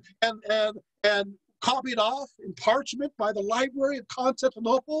and copied off in parchment by the Library of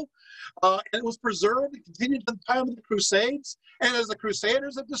Constantinople, and it was preserved and continued to the time of the Crusades. And as the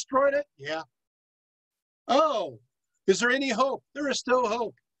Crusaders have destroyed it, yeah. Oh, is there any hope? There is still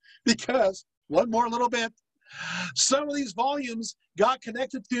hope, because one more little bit. Some of these volumes got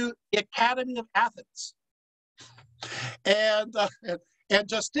connected to the Academy of Athens. And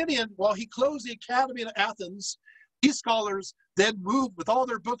Justinian, while he closed the Academy of Athens, these scholars then moved with all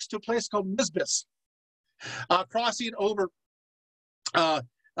their books to a place called Nisbis, crossing over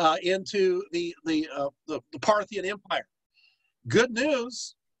into the Parthian Empire. Good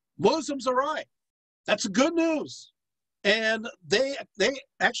news, Muslims arrive. That's good news. And they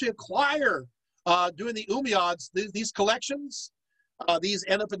actually acquire, doing the Umayyads, these collections. These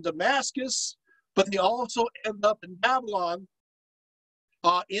end up in Damascus, but they also end up in Babylon,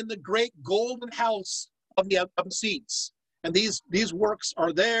 in the great golden house of the Abbasids. And these works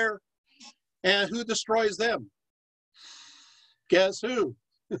are there. And who destroys them? Guess who?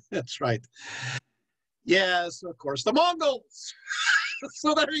 That's right. Yes, of course, the Mongols.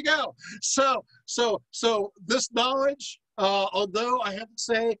 So there you go. So this knowledge, although I have to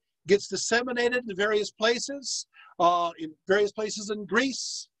say, gets disseminated in various places in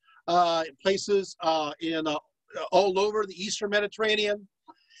Greece, in places in all over the Eastern Mediterranean.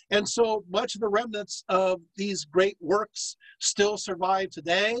 And so much of the remnants of these great works still survive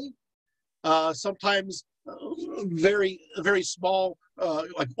today. Sometimes very small,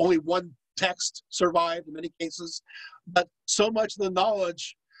 like only one text survived in many cases. But so much of the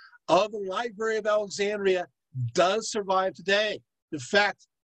knowledge of the Library of Alexandria does survive today. In fact,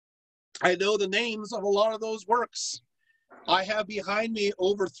 I know the names of a lot of those works. I have behind me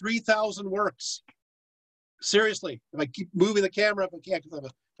over 3,000 works. Seriously, if I keep moving the camera up, I can't because I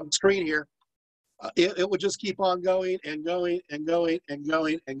have a screen here. It would just keep on going and going and going and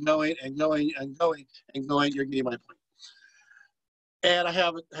going and going and going and going and going. You're getting my point. And I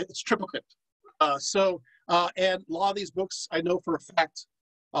have it's triplicate. And a lot of these books I know for a fact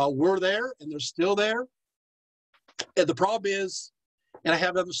were there and they're still there. And the problem is, and I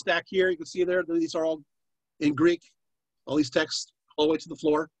have another stack here. You can see there, these are all in Greek, all these texts all the way to the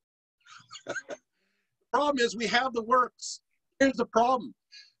floor. The problem is we have the works. Here's the problem.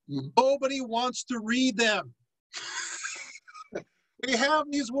 Nobody wants to read them. We have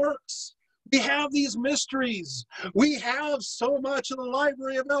these works. We have these mysteries. We have so much in the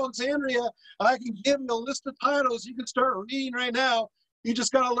Library of Alexandria. I can give you a list of titles you can start reading right now. You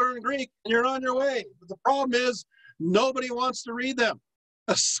just got to learn Greek and you're on your way. But the problem is nobody wants to read them.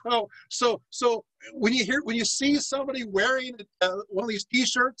 So when you see somebody wearing one of these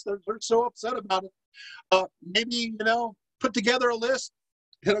T-shirts, they're so upset about it. Maybe put together a list.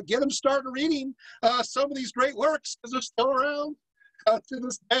 Get them started reading some of these great works because they're still around to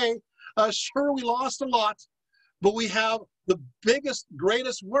this day. Sure, we lost a lot, but we have the biggest,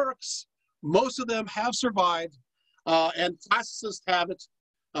 greatest works most of them have survived, and classicists have it,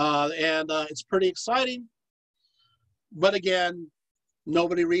 and it's pretty exciting. But again,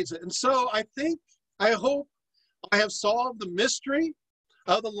 nobody reads it. And so I hope I have solved the mystery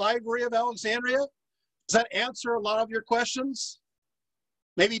of the Library of Alexandria. Does that answer a lot of your questions?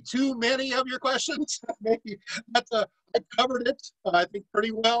 Maybe too many of your questions? Maybe I covered it, I think,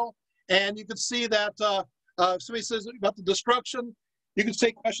 pretty well. And you can see that if somebody says about the destruction, you can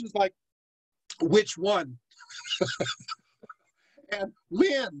say questions like, which one? And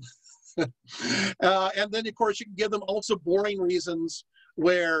when? And then, of course, you can give them also boring reasons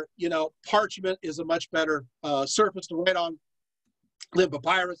where, you know, parchment is a much better surface to write on than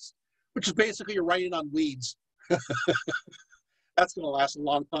papyrus, which is basically you're writing on weeds. That's going to last a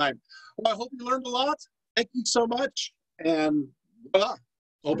long time. Well, I hope you learned a lot. Thank you so much. And voila,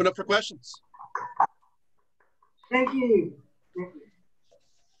 open up for questions. Thank you.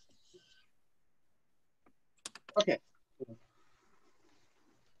 Okay.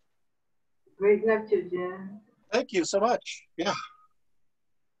 Great lecture, Jen. Thank you so much. Yeah.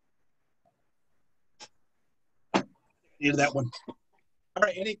 Needed that one. All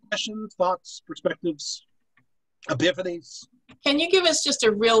right. Any questions, thoughts, perspectives, epiphanies? Can you give us just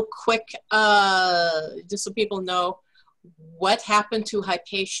a real quick, just so people know, what happened to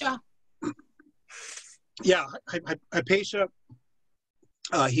Hypatia? Yeah, Hypatia,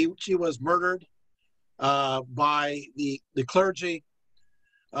 she was murdered by the clergy.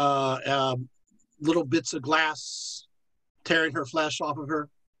 Little bits of glass tearing her flesh off of her.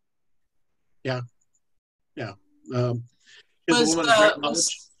 Yeah, yeah.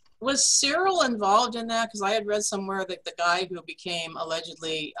 Was Cyril involved in that? Because I had read somewhere that the guy who became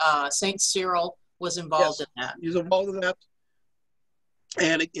allegedly Saint Cyril was involved in that. He's involved in that.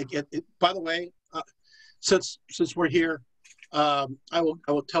 And by the way, since we're here, I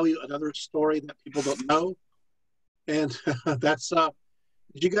will tell you another story that people don't know, and that's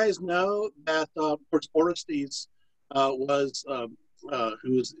did you guys know that Orestes was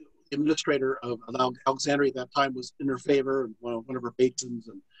who was the administrator of Alexandria at that time, was in her favor and one of her patrons,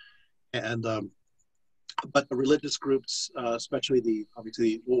 and but the religious groups, especially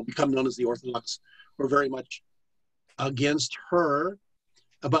obviously will become known as the Orthodox, were very much against her.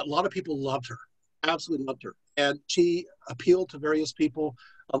 But a lot of people loved her, absolutely loved her. And she appealed to various people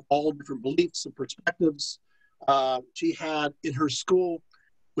of all different beliefs and perspectives. She had in her school,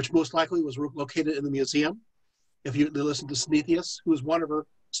 which most likely was located in the museum, if you listen to Snetheus, who was one of her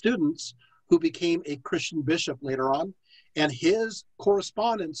students, who became a Christian bishop later on, and his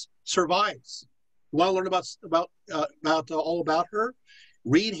correspondence survives. You want to learn about all about her?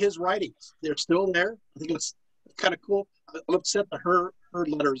 Read his writings. They're still there. I think it's kind of cool. I'm upset that her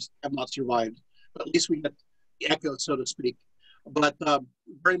letters have not survived, but at least we get the echo, so to speak. But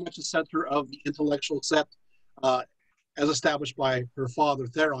very much the center of the intellectual set as established by her father,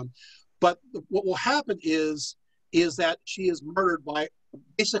 Theron. But what will happen is that she is murdered by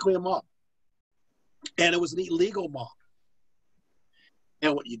basically a mob. And it was an illegal mob.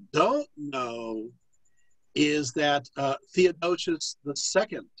 And what you don't know is that Theodosius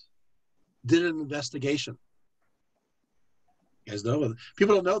II did an investigation. You guys know,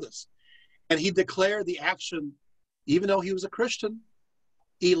 people don't know this. And he declared the action, even though he was a Christian,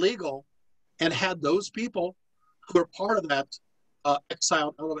 illegal, and had those people who were part of that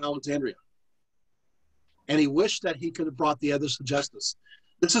exiled out of Alexandria. And he wished that he could have brought the others to justice.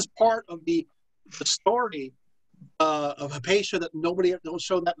 This is part of the story of Hypatia that nobody don't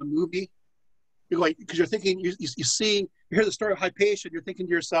show that in the movie. You're going, because you're thinking, you hear the story of Hypatia, and you're thinking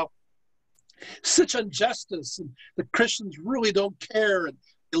to yourself, such injustice, and the Christians really don't care, and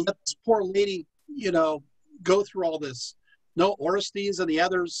they let this poor lady, go through all this. No, Orestes and the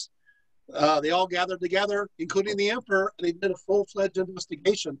others, they all gathered together, including the emperor, and they did a full-fledged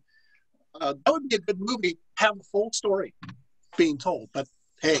investigation. That would be a good movie, have a full story being told. But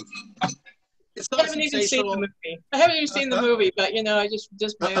hey, it's not sensational. I haven't even seen the movie, but I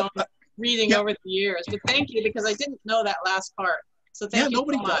just my own reading over the years. But thank you, because I didn't know that last part. So thank you.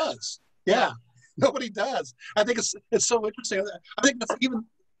 Nobody does. Yeah, nobody does. I think it's so interesting. I think that's even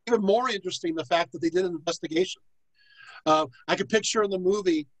more interesting, the fact that they did an investigation. I could picture in the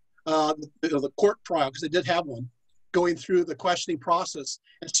movie the court trial, because they did have one, going through the questioning process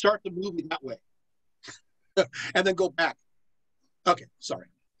and start the movie that way, and then go back. Okay, sorry.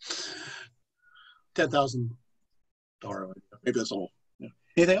 $10,000. Maybe that's all. Yeah.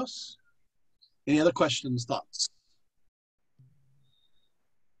 Anything else? Any other questions, thoughts?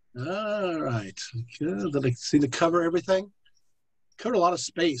 All right. Good. Did I seem to cover everything? Covered a lot of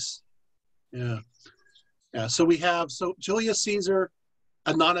space. Yeah. Yeah. So we have Julius Caesar,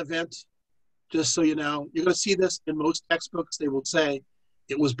 a non-event. just so you know. You're going to see this in most textbooks. They will say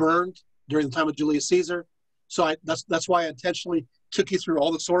it was burned during the time of Julius Caesar. So that's why I intentionally took you through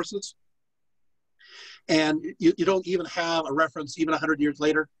all the sources. And you don't even have a reference, even 100 years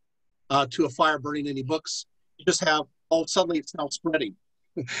later, to a fire burning any books. You just have, suddenly it's now spreading.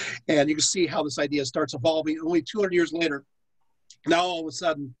 And you can see how this idea starts evolving. Only 200 years later, now all of a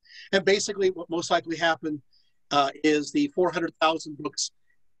sudden, and basically what most likely happened is the 400,000 books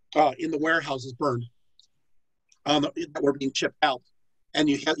in the warehouses burned that were being shipped out. And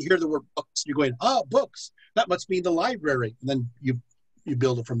you hear the word books, you're going, oh, books, that must mean the library. And then you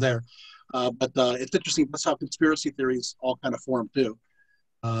build it from there. But it's interesting, that's how conspiracy theories all kind of form too.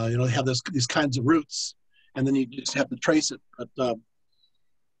 They have these kinds of roots, and then you just have to trace it. But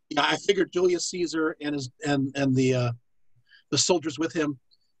yeah, I figured Julius Caesar and the soldiers with him,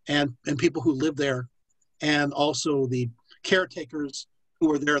 and people who lived there, and also the caretakers who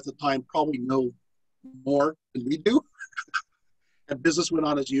were there at the time probably know more than we do. And business went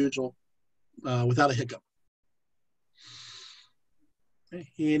on as usual without a hiccup.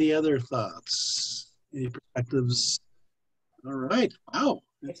 Any other thoughts? Any perspectives? All right. Wow.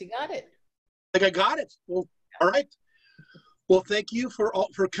 If you got it. I think I got it. Well, all right. Well, thank you for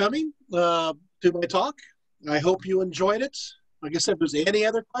coming to my talk. I hope you enjoyed it. Like I said, if there's any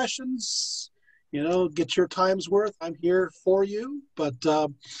other questions, get your time's worth. I'm here for you. But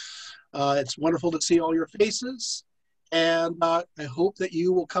it's wonderful to see all your faces. And I hope that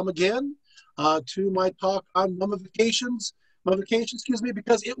you will come again to my talk on mummification,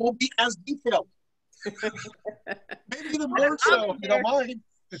 because it will be as detailed. Maybe even more so, if you don't mind.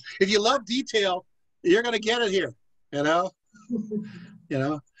 If you love detail, you're going to get it here,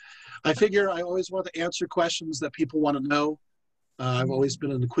 I figure I always want to answer questions that people want to know. I've always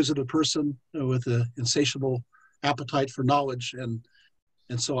been an inquisitive person with an insatiable appetite for knowledge, and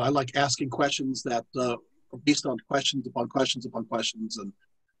so I like asking questions that are based on questions upon questions upon questions, and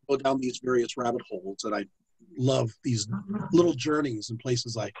go down these various rabbit holes. And I love these little journeys and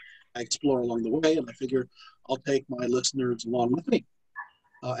places I explore along the way, and I figure I'll take my listeners along with me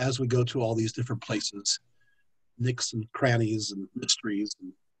as we go to all these different places, nicks and crannies and mysteries.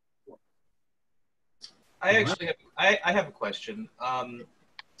 And I actually have a question. Can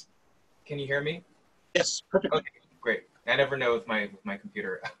you hear me? Yes, perfect. Okay, great. I never know with my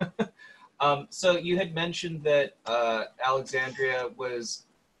computer. So you had mentioned that Alexandria was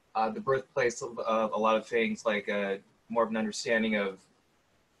the birthplace of a lot of things, like more of an understanding of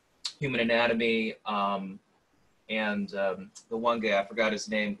human anatomy, and the one guy, I forgot his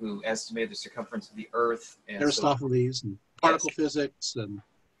name, who estimated the circumference of the Earth. And Aristophanes, and particle physics, and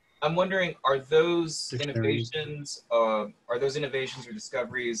I'm wondering, are those dictionaries. innovations or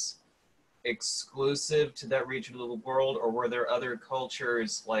discoveries exclusive to that region of the world, or were there other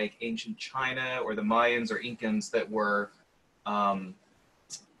cultures like ancient China or the Mayans or Incans that were kind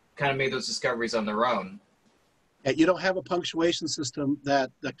of made those discoveries on their own? Yeah, you don't have a punctuation system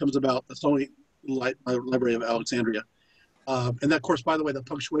that comes about. That's only Library of Alexandria. And that, of course, by the way, the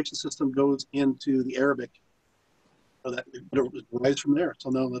punctuation system goes into the Arabic. So that it rises from there. So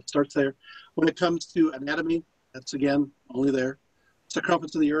no, that starts there. When it comes to anatomy, that's again only there.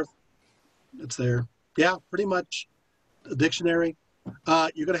 Circumference of the Earth, it's there. Yeah, pretty much. A dictionary.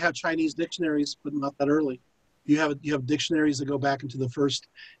 You're going to have Chinese dictionaries, but not that early. You have dictionaries that go back into the 1st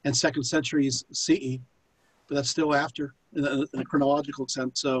and 2nd centuries CE, but that's still after in a chronological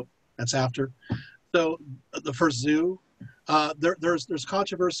sense. So that's after. So the first zoo. There's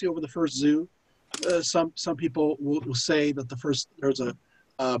controversy over the first zoo. Some people will say that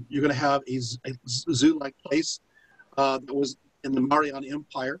you're going to have a zoo-like place that was in the Mauryan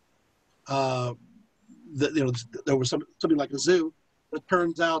Empire. There was something like a zoo. But it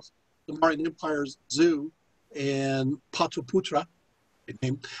turns out the Mauryan Empire's zoo in Pataliputra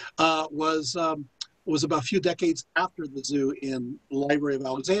was about a few decades after the zoo in the Library of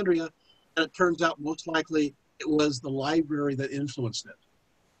Alexandria, and it turns out most likely it was the library that influenced it.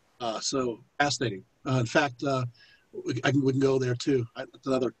 So fascinating. In fact, we can go there too. That's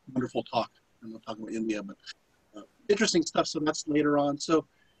another wonderful talk. I'm not talking about India, but interesting stuff. So that's later on. So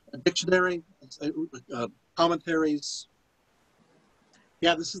a dictionary, commentaries.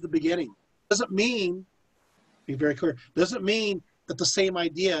 Yeah, this is the beginning. Doesn't mean, be very clear, doesn't mean that the same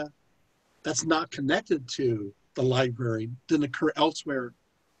idea that's not connected to the library didn't occur elsewhere,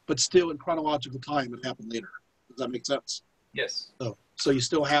 but still in chronological time it happened later. Does that make sense? Yes. So you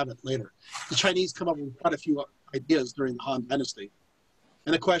still have it later. The Chinese come up with quite a few ideas during the Han Dynasty.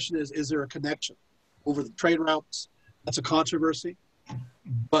 And the question is there a connection over the trade routes? That's a controversy,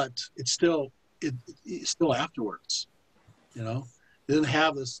 but it's still afterwards. They didn't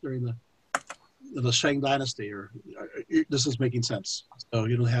have this during the the Shang dynasty, or this is making sense. So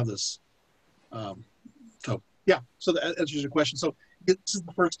you don't have this. So yeah, so that answers your question. So this is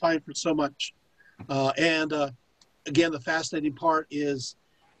the first time for so much. And again, the fascinating part is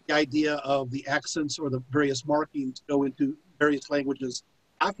the idea of the accents or the various markings go into various languages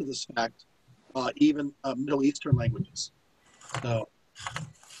after this fact, even Middle Eastern languages. So,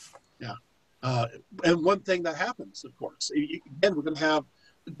 yeah. And one thing that happens, of course, again, we're going to have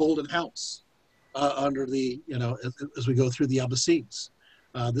the Golden House under the, as we go through the Abbasids.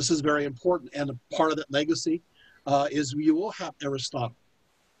 This is very important. And a part of that legacy is you will have Aristotle.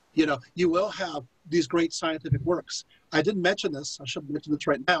 You will have these great scientific works. I didn't mention this, I should mention this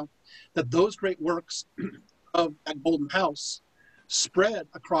right now, that those great works of that Golden House spread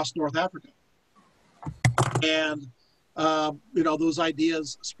across North Africa. And, those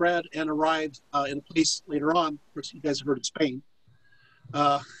ideas spread and arrived in a place later on. Of course, you guys have heard of Spain.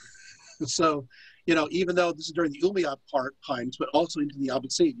 So, even though this is during the Umayyad times, but also into the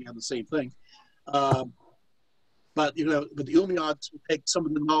Abbasid, you have the same thing. But the Umayyads will take some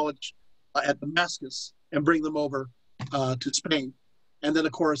of the knowledge at Damascus and bring them over to Spain. And then,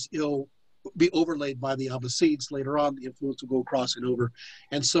 of course, it'll be overlaid by the Abbasids later on. The influence will go across and over.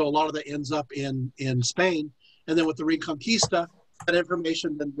 And so a lot of that ends up in Spain. And then with the Reconquista, that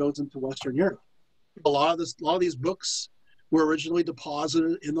information then goes into Western Europe. A lot of these books were originally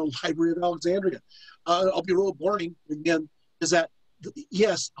deposited in the Library of Alexandria. I'll be real boring again, is that,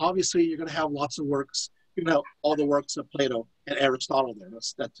 yes, obviously you're going to have lots of works. You're going to have all the works of Plato and Aristotle there.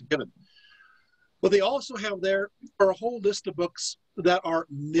 That's a given. But they also have there are a whole list of books that are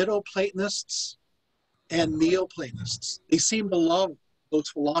Middle Platonists and Neoplatonists. They seem to love those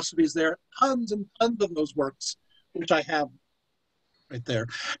philosophies there. Tons and tons of those works, which I have right there,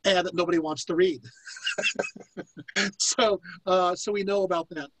 and that nobody wants to read. So we know about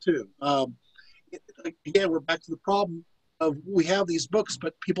that too. Again, we're back to the problem of we have these books,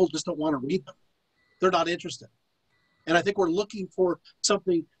 but people just don't want to read them. They're not interested. And I think we're looking for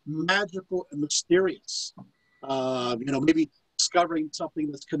something magical and mysterious. Maybe discovering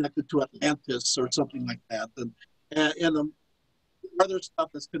something that's connected to Atlantis or something like that. And other stuff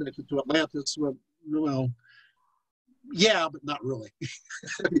that's connected to Atlantis, well, yeah, but not really.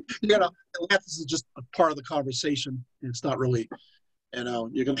 Atlantis is just a part of the conversation. It's not really,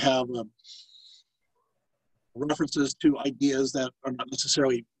 you're going to have references to ideas that are not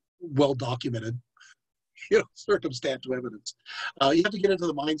necessarily well documented. Circumstantial evidence. You have to get into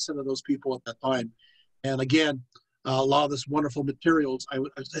the mindset of those people at that time. And again, a lot of this wonderful materials, I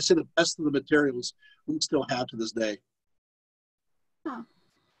say the best of the materials we still have to this day. Huh.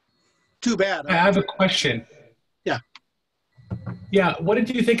 Too bad. I have a question. Yeah. Yeah, what did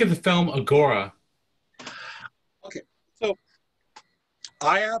you think of the film Agora? Okay, so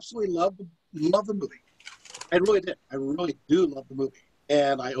I absolutely love the movie. I really did. I really do love the movie.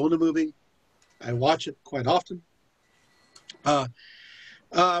 And I own the movie. I watch it quite often.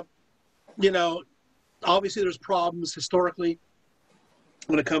 Obviously there's problems historically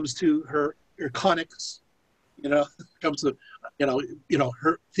when it comes to her conics. Comes to,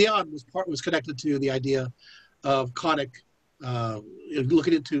 her Theon was connected to the idea of conic,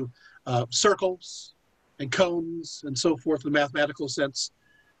 looking into circles and cones and so forth in a mathematical sense.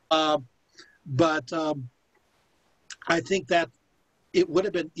 But I think that it would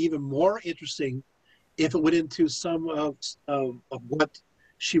have been even more interesting if it went into some of what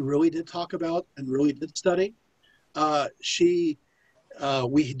she really did talk about and really did study. We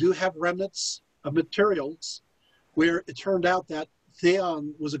do have remnants of materials where it turned out that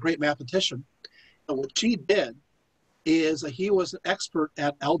Theon was a great mathematician. And what she did is he was an expert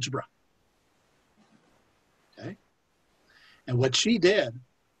at algebra. Okay? And what she did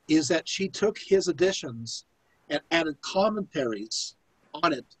is that she took his additions and added commentaries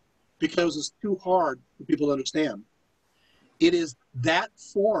on it because it's too hard for people to understand. It is that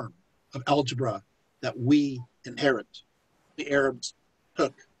form of algebra that we inherit. The Arabs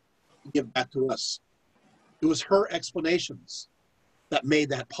took and give back to us. It was her explanations that made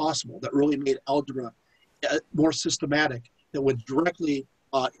that possible, that really made algebra more systematic, that went directly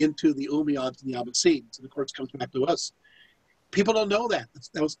into the Umayyads and the Abbasids, and of course comes back to us. People don't know that.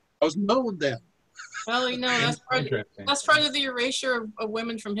 That was known then. Well, that's part of the erasure of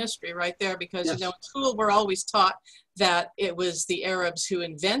women from history right there, because, Yes. In school we're always taught that it was the Arabs who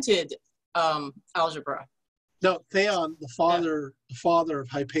invented algebra. No, Theon, the father of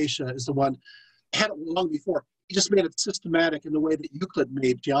Hypatia, is the one, had it long before. He just made it systematic in the way that Euclid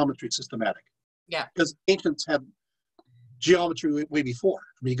made geometry systematic. Yeah. Because ancients had geometry way before.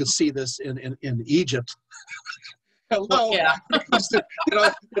 I mean, you can see this in Egypt. Hello. Yeah.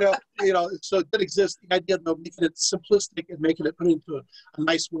 So it did exist. The idea of making it simplistic and making it put into a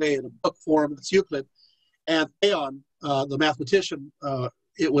nice way in a book form. That's Euclid. And Theon, the mathematician,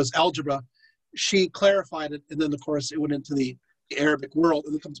 it was algebra. She clarified it, and then of course it went into the Arabic world,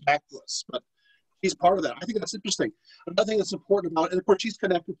 and it comes back to us. But she's part of that. I think that's interesting. Another thing that's important about it, and of course she's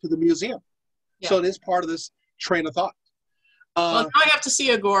connected to the museum, so it is part of this train of thought. Well, now I have to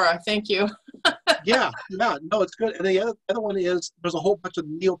see Agora. Thank you. yeah, no, it's good. And the other one is there's a whole bunch of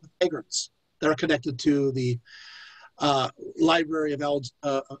Neo-Pythagoreans that are connected to the Library of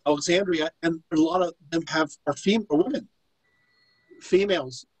Alexandria, and a lot of them are women,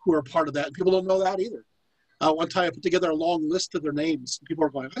 females who are part of that. And people don't know that either. One time I put together a long list of their names. People are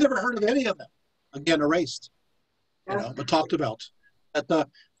going, I never heard of any of them. Again, erased, but talked about. But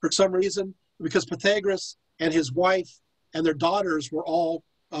for some reason, because Pythagoras and his wife and their daughters were all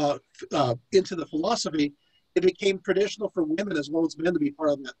into the philosophy, it became traditional for women as well as men to be part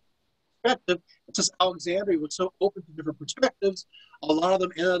of that perspective. Since Alexandria was so open to different perspectives, a lot of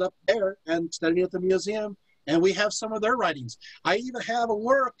them ended up there and studying at the museum, and we have some of their writings. I even have a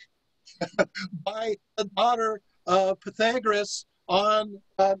work by the daughter of Pythagoras on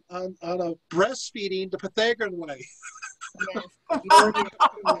a breastfeeding the Pythagorean way.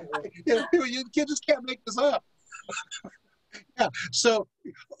 You just can't make this up. Yeah. So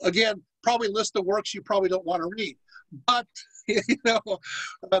again, probably list of works you probably don't want to read, but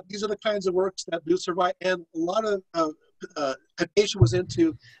these are the kinds of works that do survive. And a lot of Hypatia was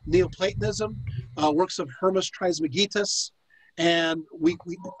into Neoplatonism, works of Hermes Trismegistus, and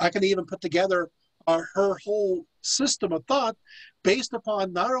I can even put together her whole system of thought based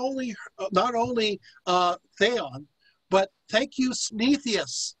upon not only Theon, but thank you,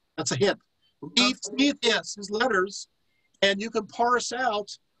 Snetheus. That's a hint. Read Snetheus, his letters, and you can parse out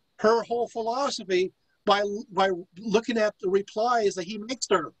her whole philosophy by looking at the replies that he makes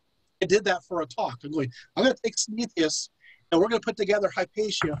to her. I did that for a talk. I'm going to take Snetheus, and we're going to put together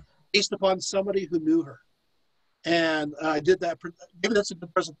Hypatia based upon somebody who knew her. And I did that. Maybe that's a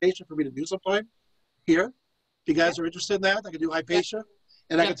good presentation for me to do sometime here. If you guys are interested in that, I can do Hypatia,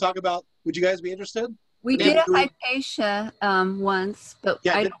 and I can talk about. Would you guys be interested? We did a Hypatia once, but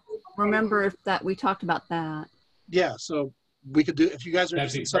I don't remember if we talked about that. Yeah, so we could do, if you guys are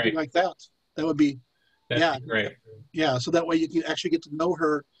interested in something like that, that would be, That'd be great. Yeah, so that way you can actually get to know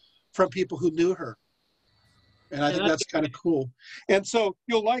her from people who knew her. And I think that's kind of cool. And so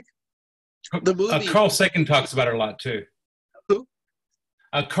you'll like the movie. Carl Sagan talks about her a lot too. Who?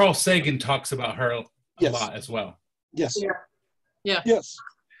 Carl Sagan talks about her a lot as well. Yes. Yeah. Yes.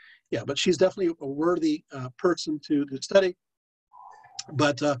 Yeah, but she's definitely a worthy person to study.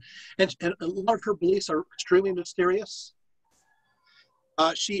 But and a lot of her beliefs are extremely mysterious.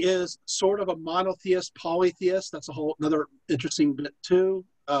 She is sort of a monotheist, polytheist. That's another interesting bit too.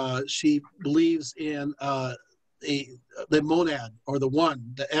 She believes in the monad, or the one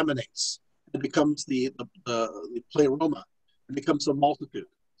that emanates. It becomes the pleroma. It becomes a multitude.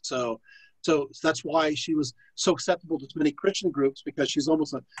 So that's why she was so acceptable to many Christian groups, because she's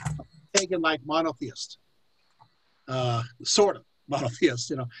almost a pagan-like monotheist, sort of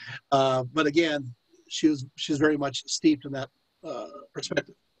monotheist, but again, she's very much steeped in that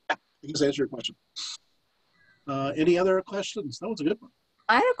perspective. I think I answered your question. Any other questions? That was a good one.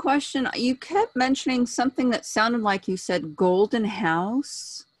 I had a question. You kept mentioning something that sounded like you said golden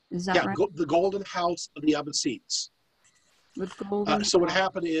house. Is that right? The golden house of the Abbasids. So what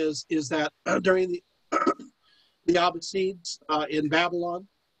happened is that during the Abbasids in Babylon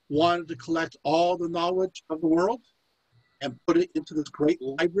wanted to collect all the knowledge of the world and put it into this great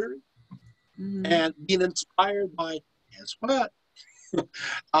library, and being inspired by, guess what?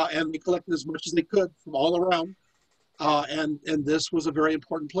 And they collected as much as they could from all around, and this was a very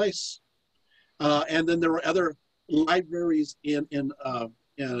important place. And then there were other libraries in what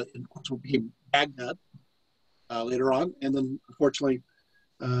became Baghdad later on, and then unfortunately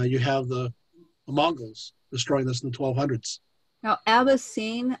you have the Mongols destroying this in the 1200s. Now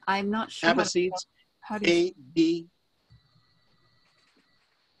Abyssine, I'm not sure. Abbasids,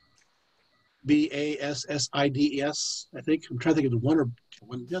 Abbasides, I think. I'm trying to think of the one.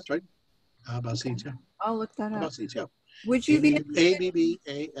 That's right. Abbasids, yeah. I'll look that up. Abbasids, yeah. Would you be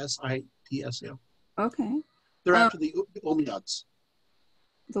Abbasids, yeah. Okay. They're after the Umayyads.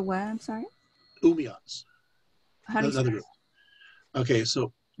 The what? I'm sorry. Umayyads. How do you another group? Okay,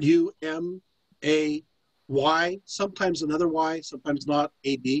 so UMAY, sometimes another Y, sometimes not,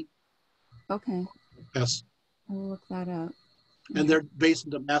 AD. Okay. Yes. I'll look that up. And they're based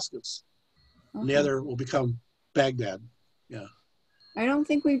in Damascus. Okay. And the other will become Baghdad. Yeah. I don't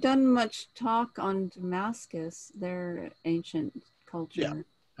think we've done much talk on Damascus, their ancient culture. Yeah,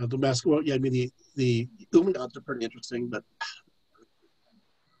 Damascus. Well, yeah, I mean the Illuminates are pretty interesting, but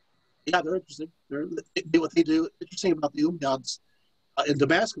yeah, they're interesting. What they do interesting about the Illuminates in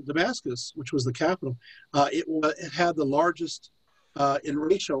Damascus, which was the capital. It had the largest in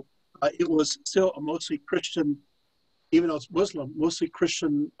ratio. It was still a mostly Christian, even though it's Muslim, mostly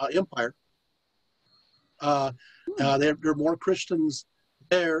Christian empire. There are more Christians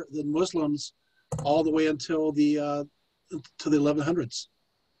there than Muslims all the way until the 1100s.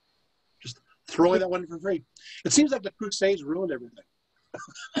 Just throwing that one for free. It seems like the Crusades ruined everything.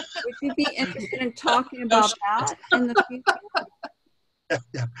 Would you be interested in talking about that in the future?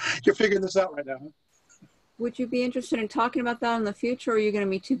 Yeah. You're figuring this out right now, huh? Would you be interested in talking about that in the future, or are you going to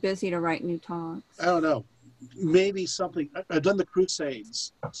be too busy to write new talks? I don't know. Maybe something. I've done the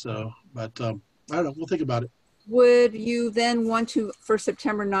Crusades, so, but I don't know. We'll think about it. Would you then want to, for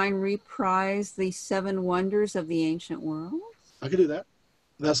September 9, reprise the 7 wonders of the ancient world? I could do that.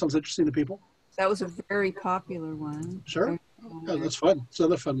 That sounds interesting to people. That was a very popular one. Sure. Yeah, that's fun. It's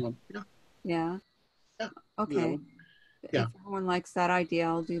another fun one. Yeah. Yeah. Yeah. Okay. Yeah. If everyone likes that idea,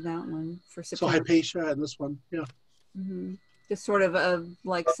 I'll do that one for So September. Hypatia and this one. Yeah. Mm-hmm. Just sort of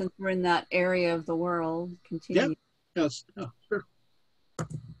like, since we're in that area of the world, continue. Yeah. Yeah. Sure.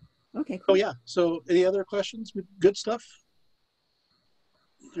 Okay. Cool. Oh yeah. So any other questions? Good stuff.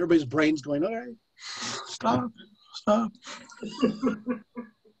 Everybody's brain's going, all right, stop.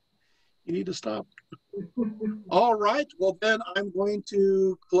 You need to stop. All right. Well, then I'm going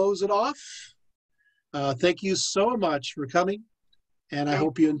to close it off. Thank you so much for coming. And I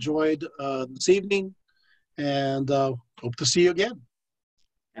hope you enjoyed this evening, and hope to see you again.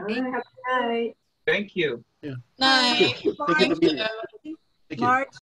 Have a good night. Thank you. Yeah. Night. Thank you for being here. Thank you. March.